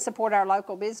 Again, support our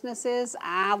local businesses.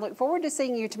 I look forward to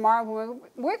seeing you tomorrow.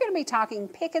 We're going to be talking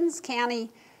Pickens County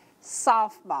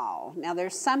softball. Now,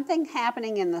 there's something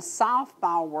happening in the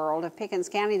softball world of Pickens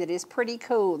County that is pretty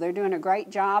cool. They're doing a great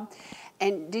job.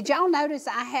 And did y'all notice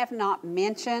I have not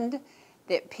mentioned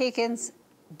that Pickens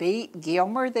beat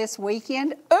Gilmer this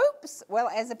weekend? Oops! Well,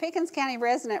 as a Pickens County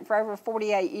resident for over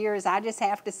 48 years, I just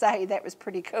have to say that was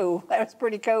pretty cool. That was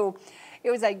pretty cool.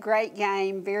 It was a great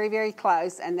game, very, very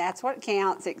close, and that's what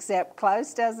counts, except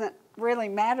close doesn't really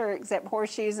matter except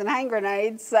horseshoes and hand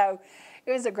grenades. So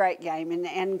it was a great game,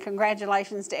 and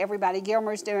congratulations to everybody.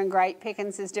 Gilmer's doing great.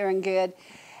 Pickens is doing good.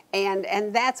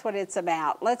 And that's what it's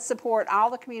about. Let's support all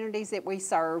the communities that we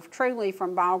serve, truly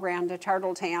from Ball Ground to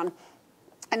Turtletown.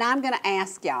 And I'm going to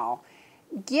ask y'all,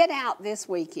 get out this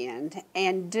weekend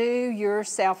and do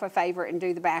yourself a favor and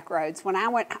do the back roads. When I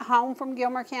went home from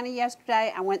Gilmer County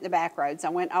yesterday, I went the back roads. I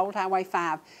went Old Highway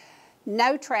 5.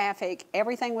 No traffic.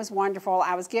 Everything was wonderful.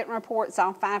 I was getting reports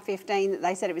off 515 that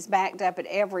they said it was backed up at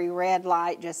every red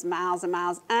light, just miles and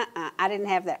miles. I didn't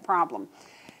have that problem.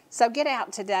 So get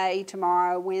out today,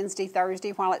 tomorrow, Wednesday,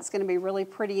 Thursday, while it's going to be really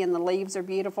pretty and the leaves are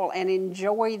beautiful, and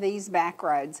enjoy these back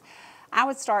roads. I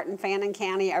would start in Fannin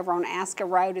County over on Aska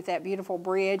Road at that beautiful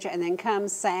bridge, and then come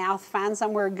south, find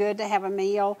somewhere good to have a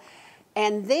meal,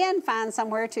 and then find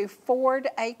somewhere to ford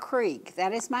a creek.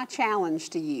 That is my challenge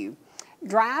to you.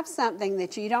 Drive something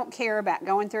that you don't care about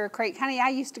going through a creek. Honey, I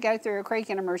used to go through a creek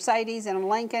in a Mercedes, in a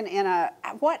Lincoln, in a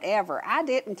whatever. I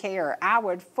didn't care. I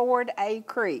would ford a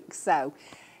creek. So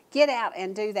get out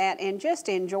and do that and just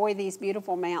enjoy these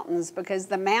beautiful mountains, because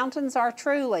the mountains are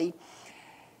truly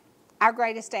our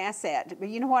greatest asset. But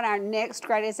you know what our next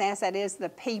greatest asset is? The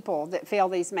people that fill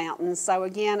these mountains. So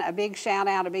again, a big shout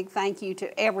out, a big thank you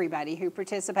to everybody who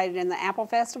participated in the Apple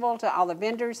Festival, to all the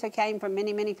vendors who came from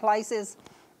many, many places,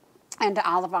 and to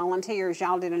all the volunteers.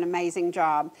 Y'all did an amazing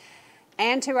job.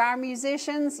 And to our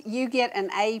musicians, you get an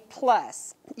A+.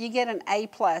 You get an A+.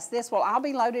 This will all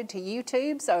be loaded to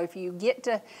YouTube, so if you get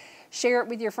to share it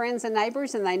with your friends and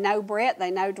neighbors, and they know Brett, they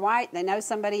know Dwight, they know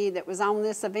somebody that was on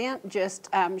this event, just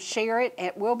share it.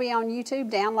 It will be on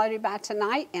YouTube, downloaded by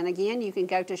tonight. And again, you can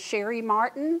go to Sherry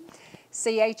Martin,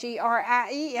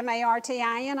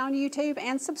 CHERIEMARTIN on YouTube,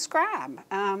 and subscribe.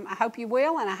 I hope you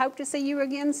will, and I hope to see you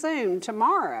again soon,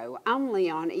 tomorrow, only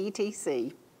on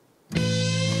ETC.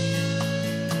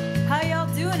 How y'all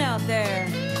doing out there?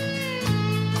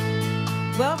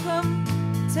 Welcome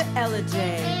to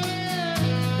Ellijay.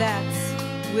 That's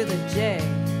with a J.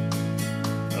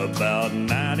 About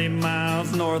 90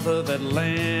 miles north of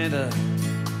Atlanta,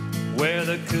 where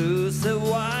the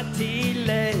Coosawhatee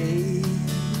lay.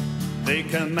 They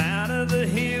come out of the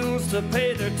hills to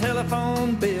pay their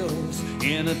telephone bills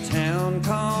in a town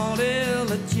called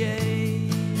Ellijay.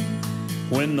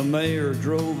 When the mayor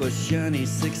drove a shiny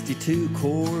 62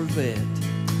 Corvette,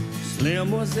 Slim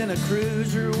was in a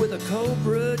cruiser with a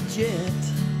Cobra jet.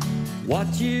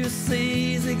 What you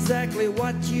see is exactly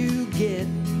what you get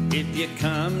if you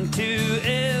come to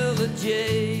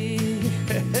Ellijay.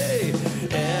 Hey,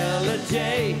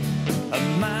 Ellijay, a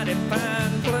mighty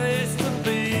fine place to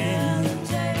be.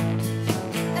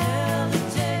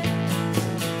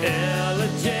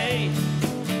 Ellijay,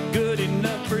 good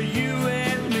enough for you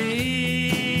and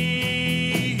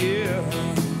me, yeah.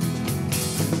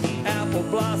 Apple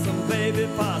blossom, baby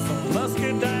possum,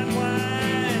 muscadine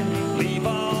wine, leave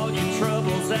all your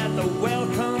troubles at the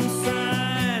welcome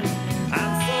sign.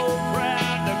 I'm so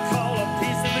proud to call a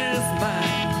piece of this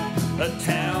mine a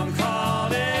town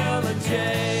called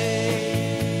Ellijay.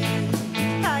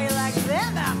 How you like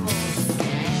them apples?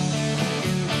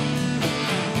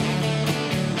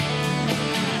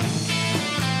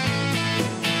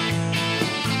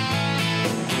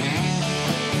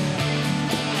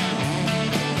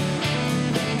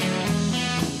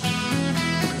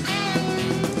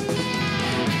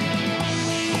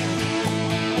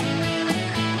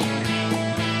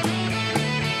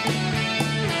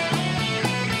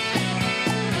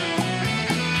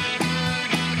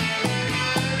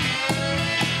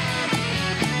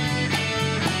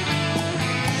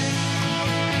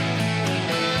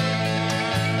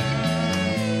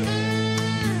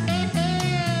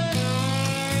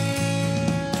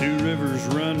 Two rivers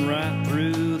run right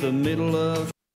through the middle of